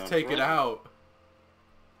 It doesn't compound, take it right? out.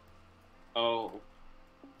 Oh.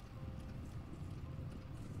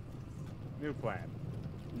 New plan.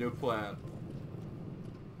 New plan.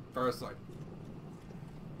 Parasite.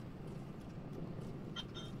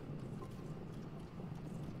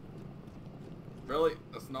 Really?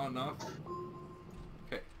 That's not enough?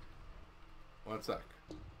 Okay. One sec.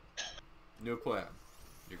 New plan.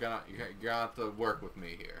 You're gonna have to work with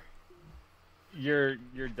me here. You're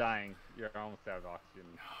dying. You're almost out of oxygen.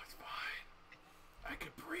 No, it's fine. I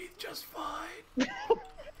can breathe just fine.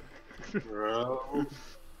 Bro.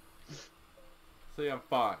 See, I'm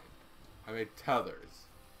fine. I made tethers,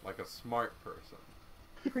 like a smart person.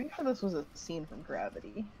 Pretty sure this was a scene from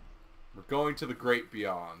Gravity. We're going to the great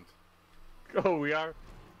beyond. Oh, we are?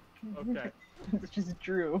 Okay. It's just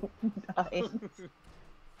Drew dying.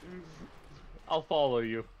 I'll follow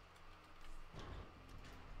you.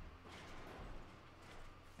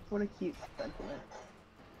 What a cute sentiment.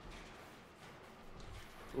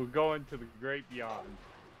 We're going to the great beyond.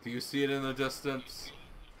 Do you see it in the distance?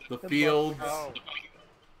 The The fields, Oh.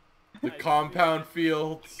 the compound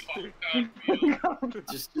fields.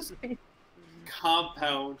 Just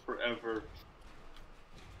compound forever.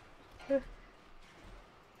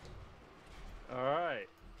 Alright.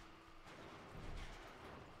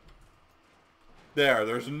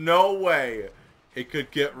 There's no way it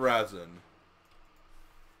could get resin.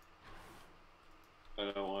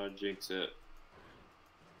 I don't want to jinx it.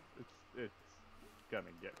 It's gonna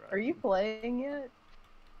get right. Are you playing yet?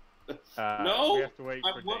 No! We have to wait for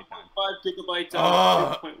I'm daytime. 1.5 gigabytes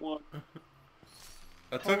Ah! out of 2.1.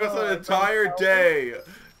 It took us Oh, an I entire don't know. day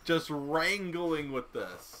just wrangling with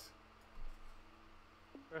this.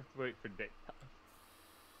 We have to wait for daytime.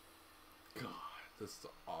 God, this is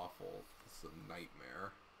awful. This is a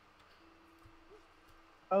nightmare.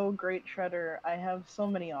 Oh, great Shredder, I have so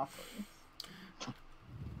many offerings.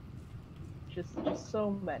 Just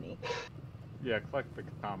so many. Yeah, collect the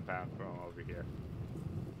compound from over here.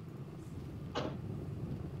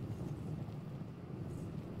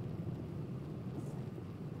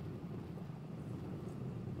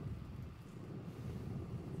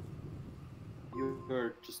 You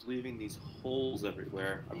are just leaving these holes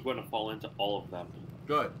everywhere. I'm going to fall into all of them.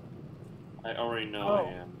 Good. I already know Oh. I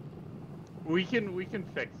am. We can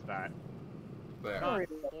fix that. There. Don't worry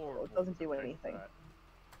Not about it. horrible It doesn't to do fix anything. that.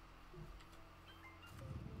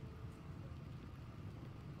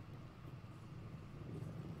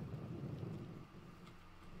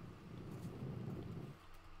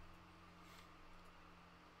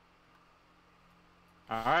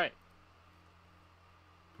 All right.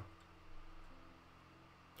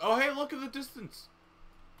 Oh, hey, look in the distance.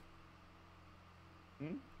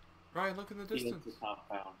 Hmm? Ryan, look in the It's distance. the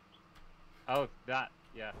compound. Oh, that.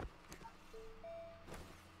 Yeah.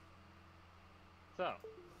 So,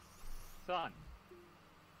 son.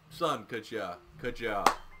 Son, could ya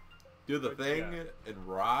do the Could thing ya? and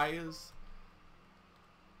rise?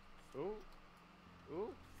 Ooh. Ooh.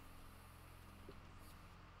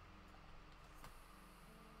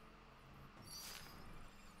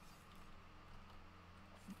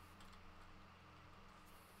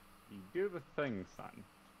 You do the thing, son,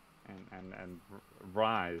 and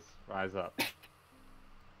rise up.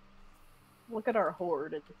 Look at our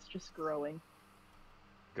horde. It's just growing.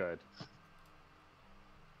 Good.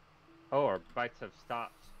 Oh, our bites have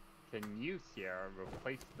stopped. Can you, Sierra,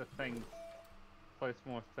 replace the things, place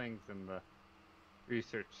more things in the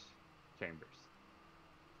research chambers?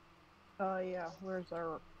 Yeah. Where's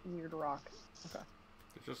our weird rock? Okay.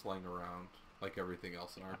 It's just laying around like everything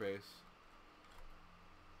else in our base.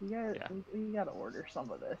 Yeah. Yeah. We gotta order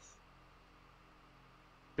some of this.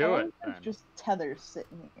 Do How it long then. is just tethers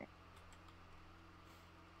sitting here?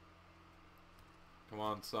 Come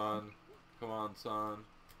on, son. Come on, son.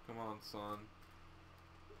 Come on, son.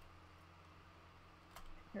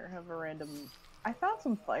 Here, have a random. I found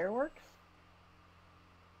some fireworks.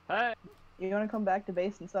 Hey, You wanna come back to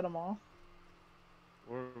base and set them off?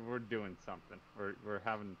 we're doing something. We're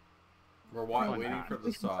having. We're Fun waiting time. for the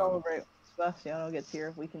We can sun. celebrate when Sebastiano gets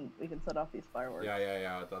here. We can set off these fireworks.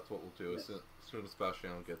 Yeah. That's what we'll do. As soon as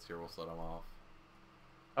Sebastiano gets here, we'll set him off.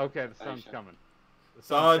 Okay, the sun's Aisha. coming. The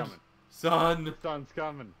Sun! sun's coming. Son! The sun's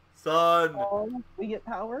coming. Son! Oh, we get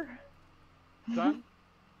power. Sun,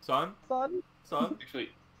 Son? Sun. Son? Actually,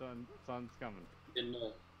 sun's coming. in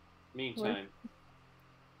the meantime,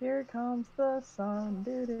 Here comes the sun.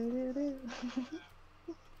 Do do do do.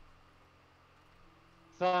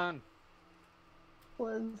 Sun.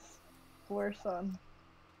 Was where's sun?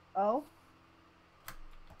 Oh,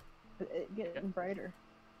 it getting brighter.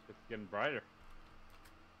 It's getting brighter.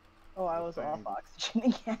 Oh, I was off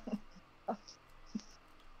oxygen again.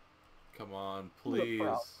 Come on, What's the please.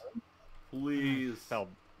 problem? Please.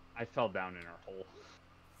 I fell down in our hole.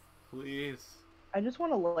 Please. I just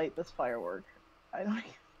want to light this firework. I don't.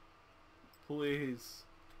 Please.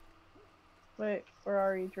 Wait, where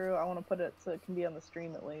are you, Drew? I want to put it so it can be on the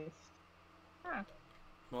stream at least. Ah.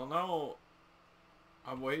 Well, no.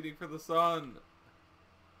 I'm waiting for the sun.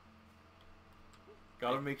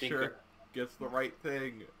 Gotta I make think sure that- it gets the right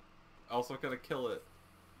thing. Also gonna kill it.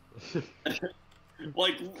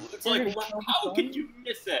 like, it's You're like, gonna kill the how sun? can you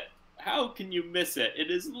miss it? How can you miss it?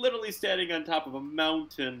 It is literally standing on top of a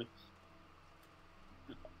mountain.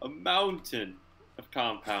 A mountain of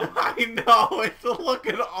compound. I know, it's look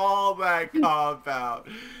at all that compound.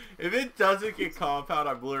 If it doesn't get compound,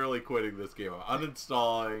 I'm literally quitting this game. I'm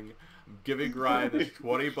uninstalling. I'm giving Ryan his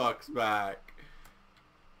 $20 back.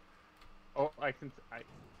 Oh, I can.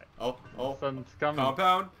 Oh, The sun's coming.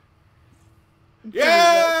 compound?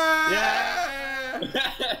 Yeah!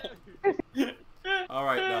 Yeah!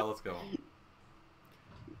 Alright, now let's go.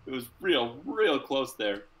 It was real close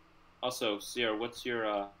there. Also, Sierra, what's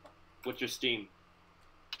your Steam?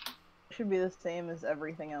 Should be the same as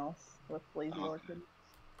everything else with Lazy Okay. Orchid.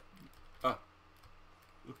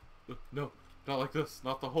 No, not like this.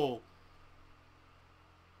 Not the hole.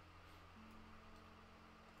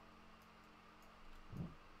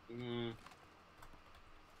 Mm,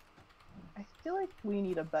 I feel like we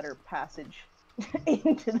need a better passage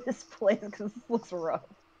into this place because this looks rough.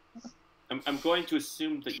 I'm going to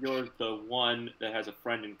assume that you're the one that has a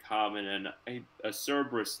friend in common and a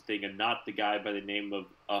Cerberus thing, and not the guy by the name of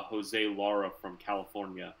Jose Lara from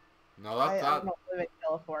California. No, I that's not. don't live in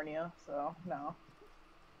California, so no.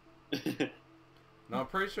 No, I'm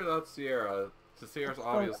pretty sure that's Sierra. Sierra's So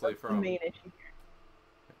obviously that's the from. main issue here.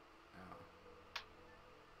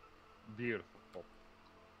 Beautiful.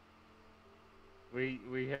 We're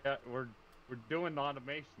doing the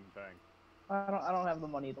automation thing. I don't have the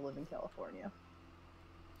money to live in California.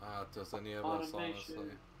 Does any of us,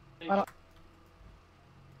 Automation. honestly?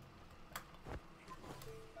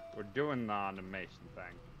 We're doing the automation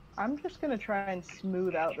thing. I'm just gonna try and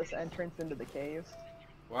smooth out this entrance into the cave.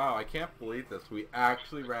 Wow, I can't believe this. We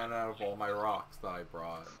actually ran out of all my rocks that I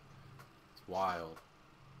brought. It's wild.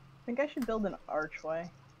 I think I should build an archway.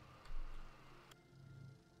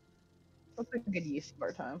 Looks like a good use of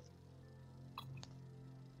our time.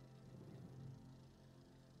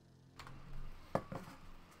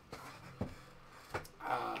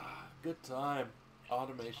 Ah, good time.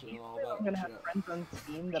 Automation and all I'm that gonna have shit. friends on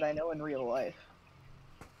Steam that I know in real life.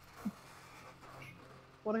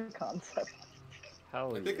 What a concept.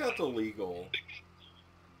 Hell I think yeah. that's illegal.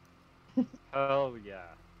 Hell yeah.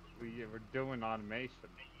 We're doing automation.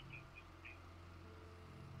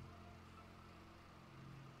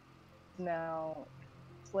 Now,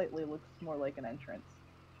 slightly looks more like an entrance.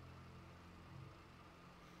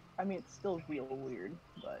 I mean, it's still real weird,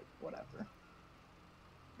 but whatever.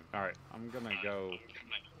 Alright, I'm gonna go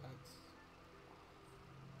That's...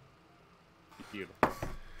 beautiful.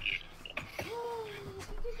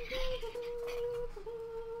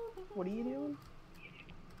 What are you doing?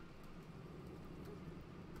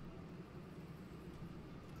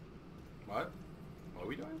 What? What are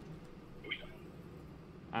we doing?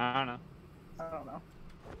 I don't know. I don't know.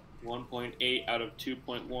 1.8 out of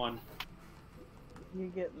 2.1. You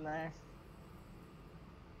getting there?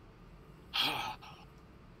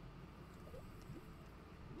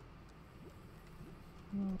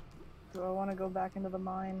 Do I want to go back into the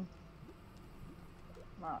mine?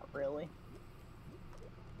 Not really.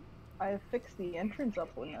 I have fixed the entrance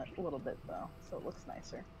up a little bit though, so it looks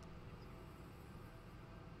nicer.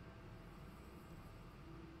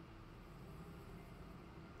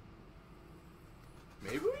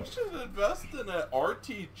 Maybe we should invest in an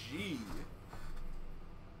RTG.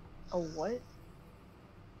 A what?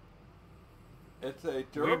 It's a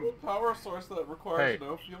durable power source that requires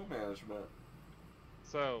no fuel management.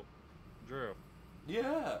 So, Drew,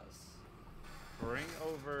 Yes. bring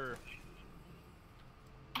over...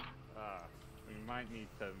 we might need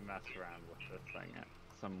to mess around with this thing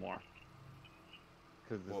some more.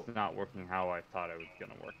 Because it's Whoa. not working how I thought it was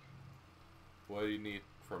gonna work. What do you need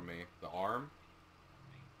from me? The arm?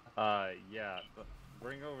 Yeah,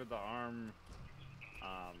 bring over the arm,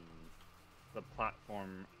 the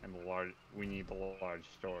platform, and the large. We need the large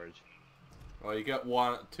storage. Well, you get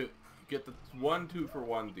you get the 2 for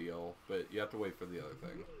 1 deal, but you have to wait for the other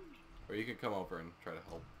thing. Or you can come over and try to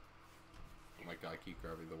help. Oh my god, I keep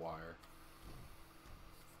grabbing the wire.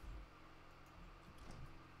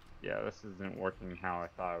 Yeah, this isn't working how I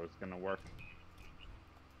thought it was gonna work.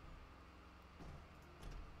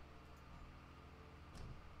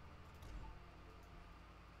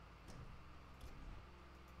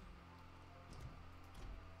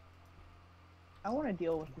 I want to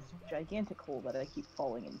deal with this gigantic hole that I keep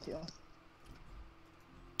falling into.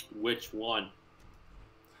 Which one?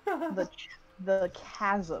 The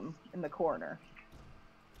chasm in the corner.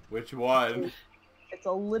 Which one? It's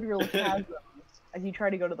a literal chasm as you try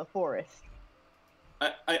to go to the forest.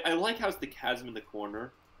 I like how's the chasm in the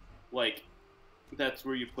corner. Like, that's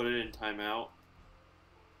where you put it in timeout.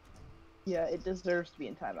 Yeah, it deserves to be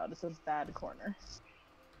in timeout. It's a bad corner.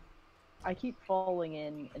 I keep falling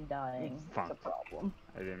in and dying. That's a problem.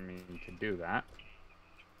 I didn't mean to do that.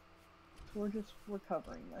 We're just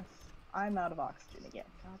recovering this. I'm out of oxygen again.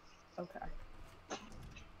 God. Okay.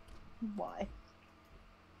 Why?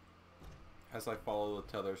 As I follow the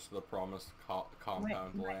tethers to the promised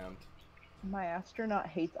compound land. My astronaut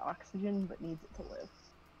hates oxygen but needs it to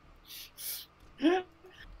live.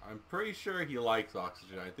 I'm pretty sure he likes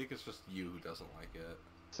oxygen. I think it's just you who doesn't like it.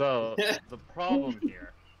 So, the problem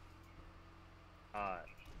here,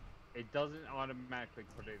 it doesn't automatically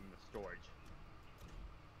put it in the storage.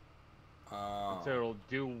 Oh. So it'll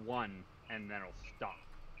do one, and then it'll stop.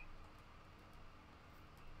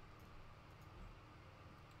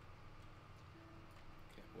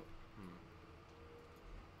 Okay,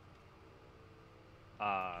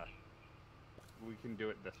 well, We can do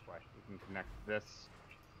it this way. We can connect this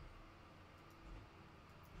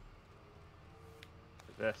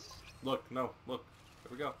to this. Look, no, look.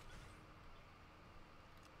 There we go.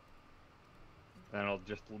 Then I'll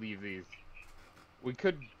just leave these. We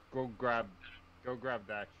could go grab the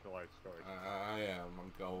extra large storage. I am.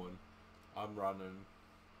 I'm going. I'm running.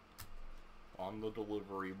 I'm the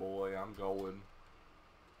delivery boy. I'm going.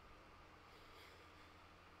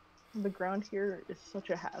 The ground here is such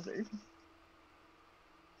a hazard.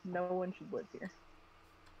 No one should live here.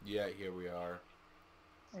 Yeah, here we are.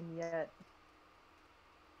 And yet...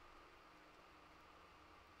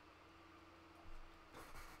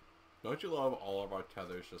 Don't you love all of our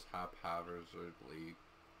tethers just haphazardly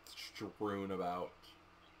strewn about?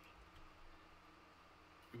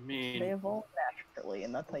 I mean, They evolve naturally,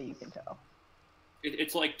 and that's how you can tell.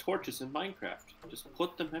 It's like torches in Minecraft. Just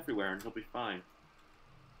put them everywhere and you'll be fine.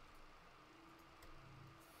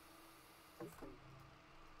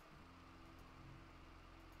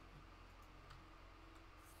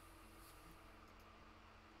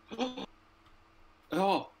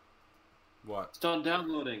 Oh, What? it's done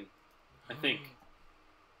downloading. I think.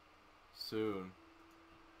 Soon.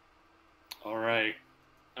 Alright.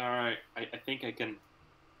 Alright. I think I can.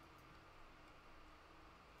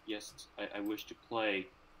 Yes, I wish to play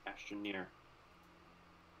Astroneer.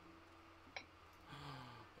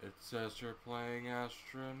 It says you're playing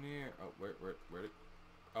Astroneer. Oh, where did...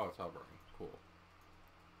 Oh, it's hovering. Cool.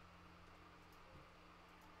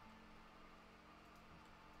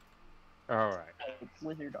 All right.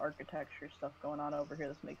 Wizard architecture stuff going on over here.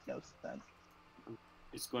 This makes no sense.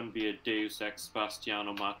 It's going to be a Deus Ex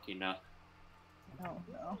Bastiano Machina. Oh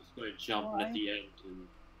no. It's going to jump Why? at the end and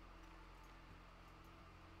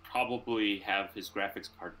probably have his graphics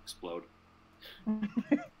card explode.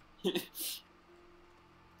 Is It's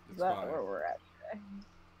that fine. where we're at today?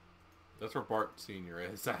 That's where Bart Sr.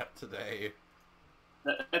 is at today.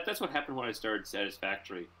 That's what happened when I started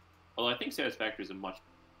Satisfactory. Although I think Satisfactory is a much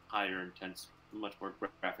higher intense, much more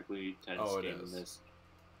graphically intense Oh, it game is. than this.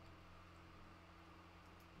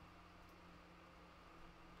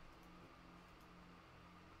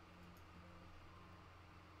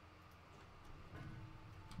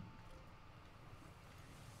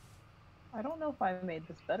 I don't know if I made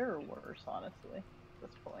this better or worse, honestly, at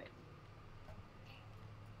this point.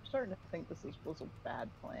 I'm starting to think this was a bad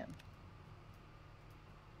plan.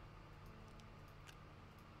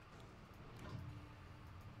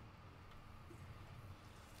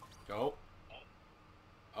 Oh.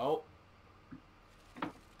 Oh.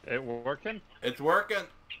 It working? It's working.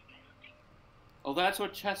 Oh, that's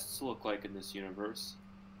what chests look like in this universe.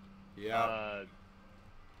 Yeah.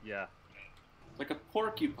 Yeah. Like a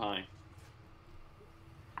porcupine.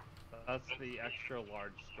 That's the extra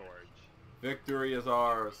large storage. Victory is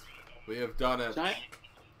ours. We have done it.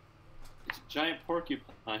 It's a giant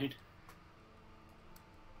porcupine.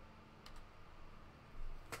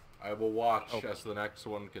 I will watch Oh. as the next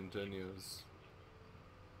one continues.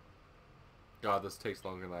 God, this takes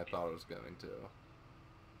longer than I thought it was going to.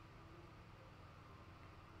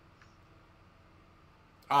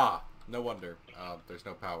 Ah, no wonder. There's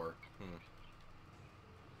no power.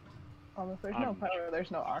 If there's no Um, power,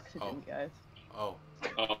 there's no oxygen, oh. guys. Oh,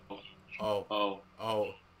 Oh, oh, oh.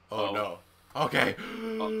 oh, Oh. no. Okay.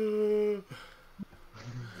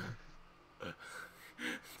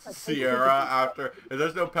 Sierra, after if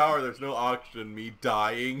there's no power, there's no oxygen. Me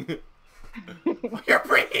dying. You're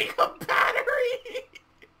bringing a battery.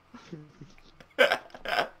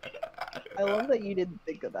 I love that you didn't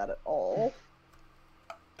think of that at all.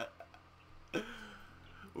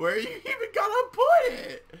 Where you even gonna put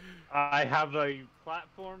it? I have a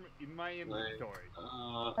platform in my inventory.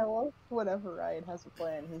 I love whenever Ryan has a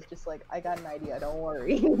plan, he's just like, I got an idea, don't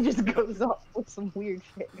worry. He just goes off with some weird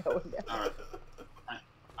shit going down. Alright.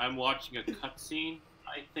 I'm watching a cutscene,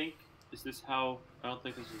 I think. Is this how... I don't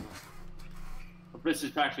think this is... This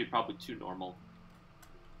is actually probably too normal.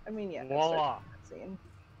 I mean, yeah. Voila. Scene.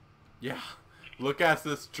 Yeah. Look as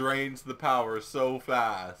this drains the power so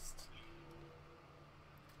fast.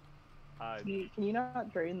 Can you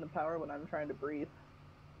not drain the power when I'm trying to breathe?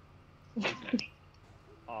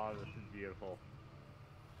 Oh, this is beautiful.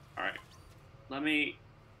 Alright. Let me...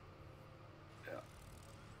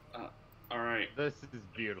 Alright. This is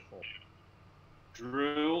beautiful.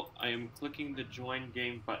 Drew, I am clicking the join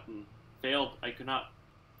game button. Failed. I cannot...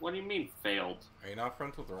 What do you mean, failed? Are you not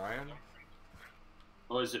friends with Ryan?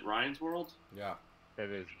 Oh, is it Ryan's world? Yeah. It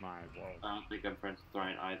is my world. I don't think I'm friends with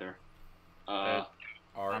Ryan either.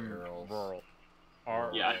 Our I'm girls. rural.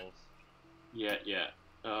 Our Yeah. rules. Yeah.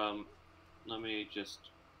 Let me just...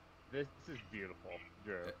 This is beautiful,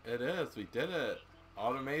 Drew. It is. We did it.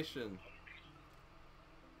 Automation.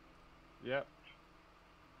 Yep.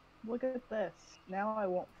 Look at this. Now I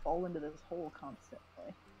won't fall into this hole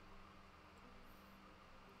constantly.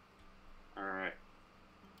 Alright.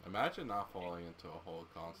 Imagine not falling into a hole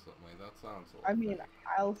constantly. That sounds. A little I mean, bit-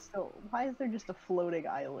 I'll still... Why is there just a floating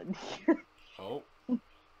island here? Oh.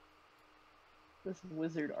 This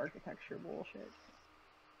wizard architecture bullshit.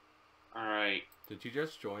 Alright. Did you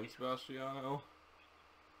just join Sebastiano?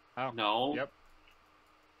 Oh. No. Yep.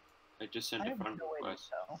 I just sent I a have friend no way to request.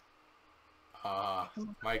 tell.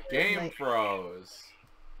 My game froze.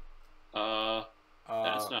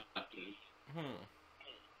 That's not good.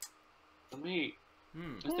 Let me...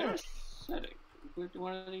 Is there a setting?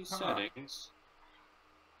 One of these Huh. settings?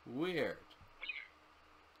 Weird.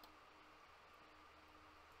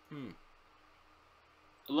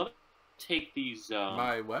 let me take these.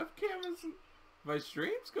 My webcam isn't. My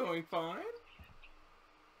stream's going fine.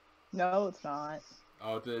 No, it's not.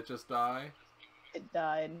 Oh, did it just die? It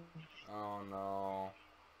died. Oh no.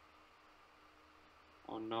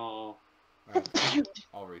 Oh no. Okay,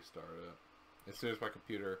 I'll restart it as soon as my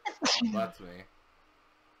computer lets me.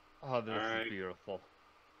 Oh, this Alright. is beautiful.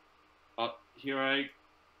 I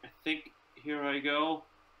think here I go.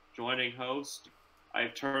 Joining host.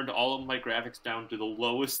 I've turned all of my graphics down to the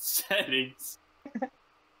lowest settings.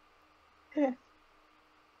 You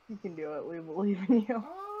can do it. We believe in you.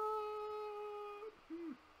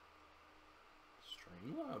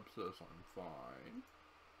 Streamlabs says I'm fine.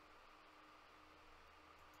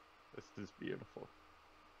 This is beautiful.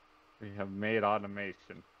 We have made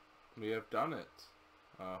automation. We have done it.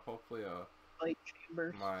 Hopefully, Light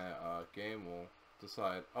chambers. my game will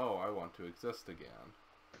decide, oh, I want to exist again.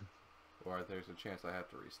 Or there's a chance I have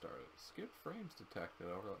to restart it. Skip frames detected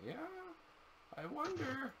over. Yeah, I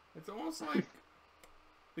wonder. It's almost like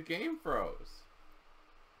the game froze.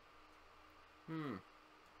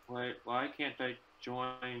 Wait, why can't I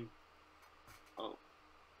join? Oh.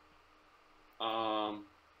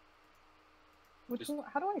 Which just- one,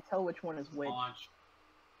 how do I tell which one is which? Launch.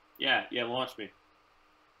 Yeah, launch me.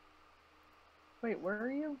 Wait, where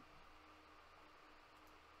are you?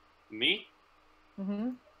 Me? Mm-hmm.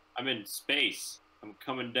 I'm in space. I'm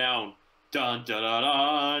coming down. Dun dun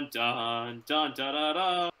dun dun dun dun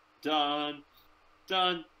dun dun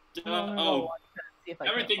dun dun. Oh, See if I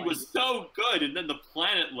can't everything find was so good, and then the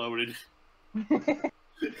planet loaded. you.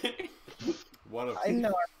 What a I know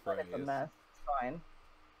our phrase. planet's a mess. It's fine.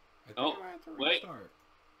 I think Oh, I might have to wait. restart.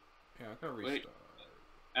 Yeah, I gotta Wait. restart.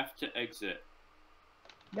 F to exit.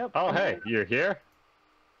 Yep. Oh, hey, you're here?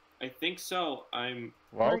 I think so. I'm.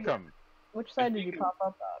 Welcome. Which side did you pop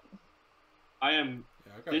up at? I am.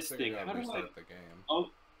 Yeah, I gotta This figure thing, out how how to do I- restart the game. Oh,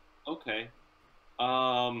 okay.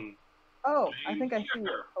 Oh, I think I see you.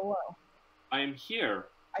 Here. Hello. I am here.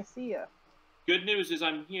 I see you. Good news is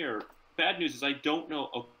I'm here. Bad news is I don't know.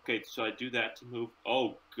 Okay, so I do that to move.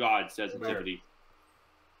 Oh God, sensitivity.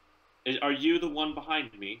 Are you the one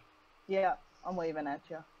behind me? Yeah, I'm waving at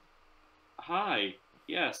you. Hi.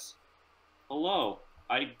 Yes. Hello.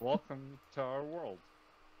 Welcome to our world.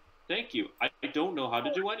 Thank you. I don't know how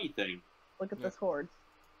to do anything. Look at Yeah. this horde.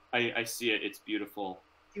 I see it. It's beautiful.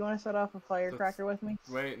 Do you want to set off a firecracker with me?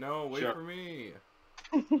 Wait, no, wait Sure. for me.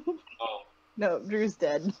 Oh, No, Drew's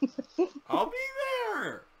dead. I'll be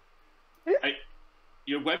there.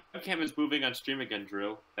 your webcam is moving on stream again,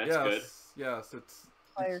 Drew. That's yes, good. yes, it's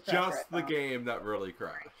Firecracker just right the now. game that really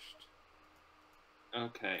crashed.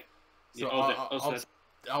 Okay. So Yeah,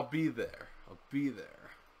 I'll be there. I'll be there.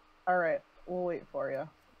 Alright, we'll wait for you.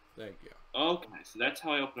 Thank you. okay, so that's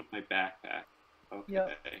how I open up my backpack. Okay.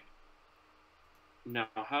 Yep. Now,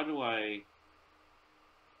 how do I?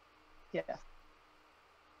 Yes.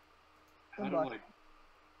 How Good do luck. I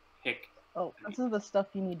pick? Oh, this is the stuff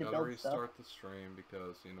you need to Gotta build stuff. restart the stream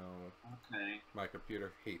because, you know, Okay. my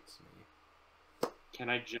computer hates me. Can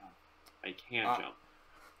I jump? I can jump.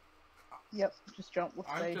 Yep, just jump with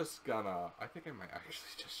I'm space. just gonna... I think I might actually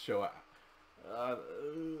just show it.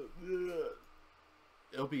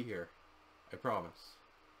 It'll be here. I promise.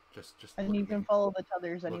 Just And look you at can me. follow the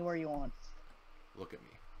tethers Look. anywhere you want. Look at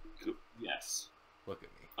me. Yes. Look at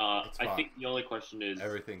me. It's I fine. think the only question is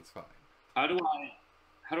Everything's fine. how do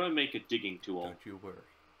I make a digging tool? Don't you worry.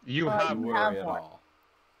 You Uh, have Don't you worry have at one. all.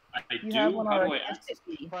 I You do. have one How do already. I Just hit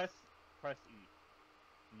E. press E.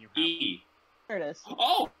 And you have E? There it is.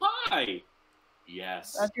 Oh, hi.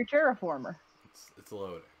 Yes. That's your terraformer. It's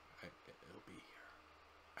loading. It'll be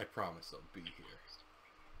here. I promise it'll be here.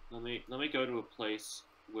 Let me go to a place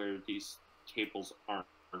where these cables aren't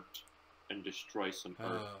and destroy some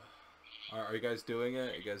earth. Are you guys doing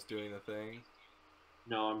it? Are you guys doing the thing?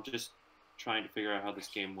 No, I'm just trying to figure out how this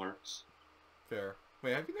game works. Fair.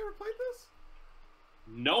 Wait, have you never played this?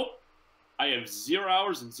 Nope. I have 0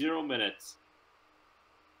 hours and 0 minutes.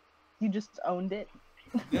 You just owned it.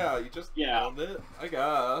 Yeah, you just Yeah. owned it. I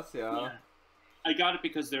guess. Yeah. I got it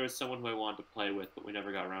because there was someone who I wanted to play with, but we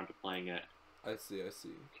never got around to playing it. I see.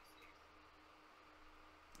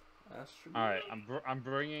 Astroneer. All right,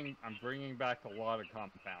 I'm bringing back a lot of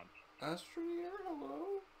compound. Astroneer,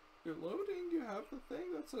 hello. You're loading. You have the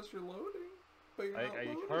thing that says you're loading, but you're not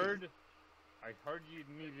loading. I heard you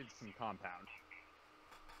needed some compound.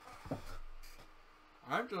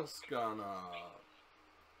 I'm just gonna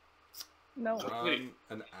No. run Wait.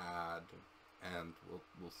 an ad, and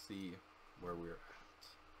we'll see where we're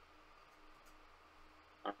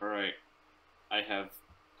at. All right. I have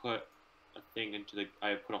put I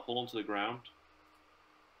have put a hole into the ground.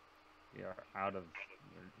 You're out of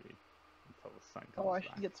sun Oh, I comes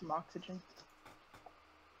should back. get some oxygen.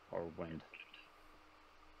 Or wind.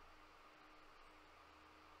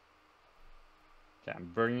 Okay,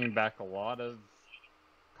 I'm bringing back a lot of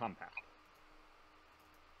compact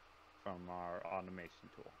from our automation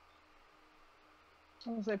tool.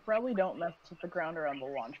 They probably don't mess with the ground around the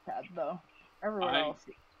launch pad, though. Everywhere else,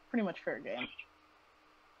 it's pretty much fair game.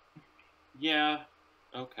 Yeah.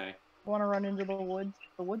 Okay. Want to run into the woods?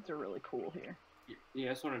 The woods are really cool here. Yeah,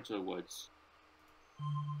 let's run into the woods.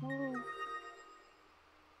 Oh.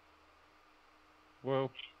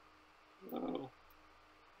 Whoa, Oh.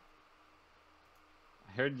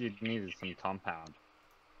 I heard you needed some compound.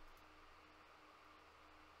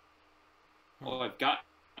 Oh, I've got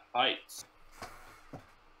bites.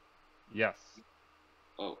 Yes.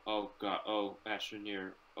 Oh god. Oh,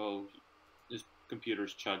 Astroneer. Oh, this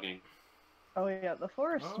computer's chugging. Oh yeah, the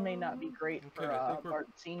forest may not be great okay, for I think we're Bart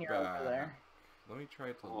Senior over there Let me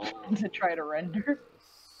try to Oh. to try to render.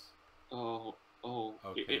 this. Oh.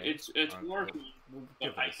 Okay. It's working, We'll give but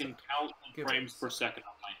it I a can sec. count the Give it a frames per sec. second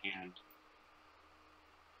on my hand.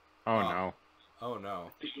 Oh Oh. no. Oh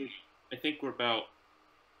no. I think we're about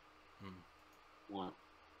Hmm. what?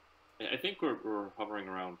 I think we're hovering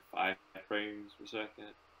around 5 frames per second.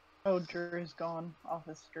 Oh, Drew's gone off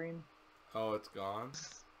his stream. Oh, it's gone.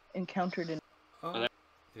 Encountered an. Oh,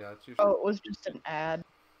 yeah, it's usually. Oh, it was just an ad.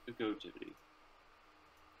 The GoTivity.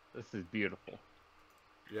 This is beautiful.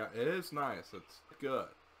 Yeah, it is nice. It's good.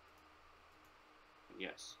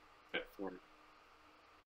 Yes. For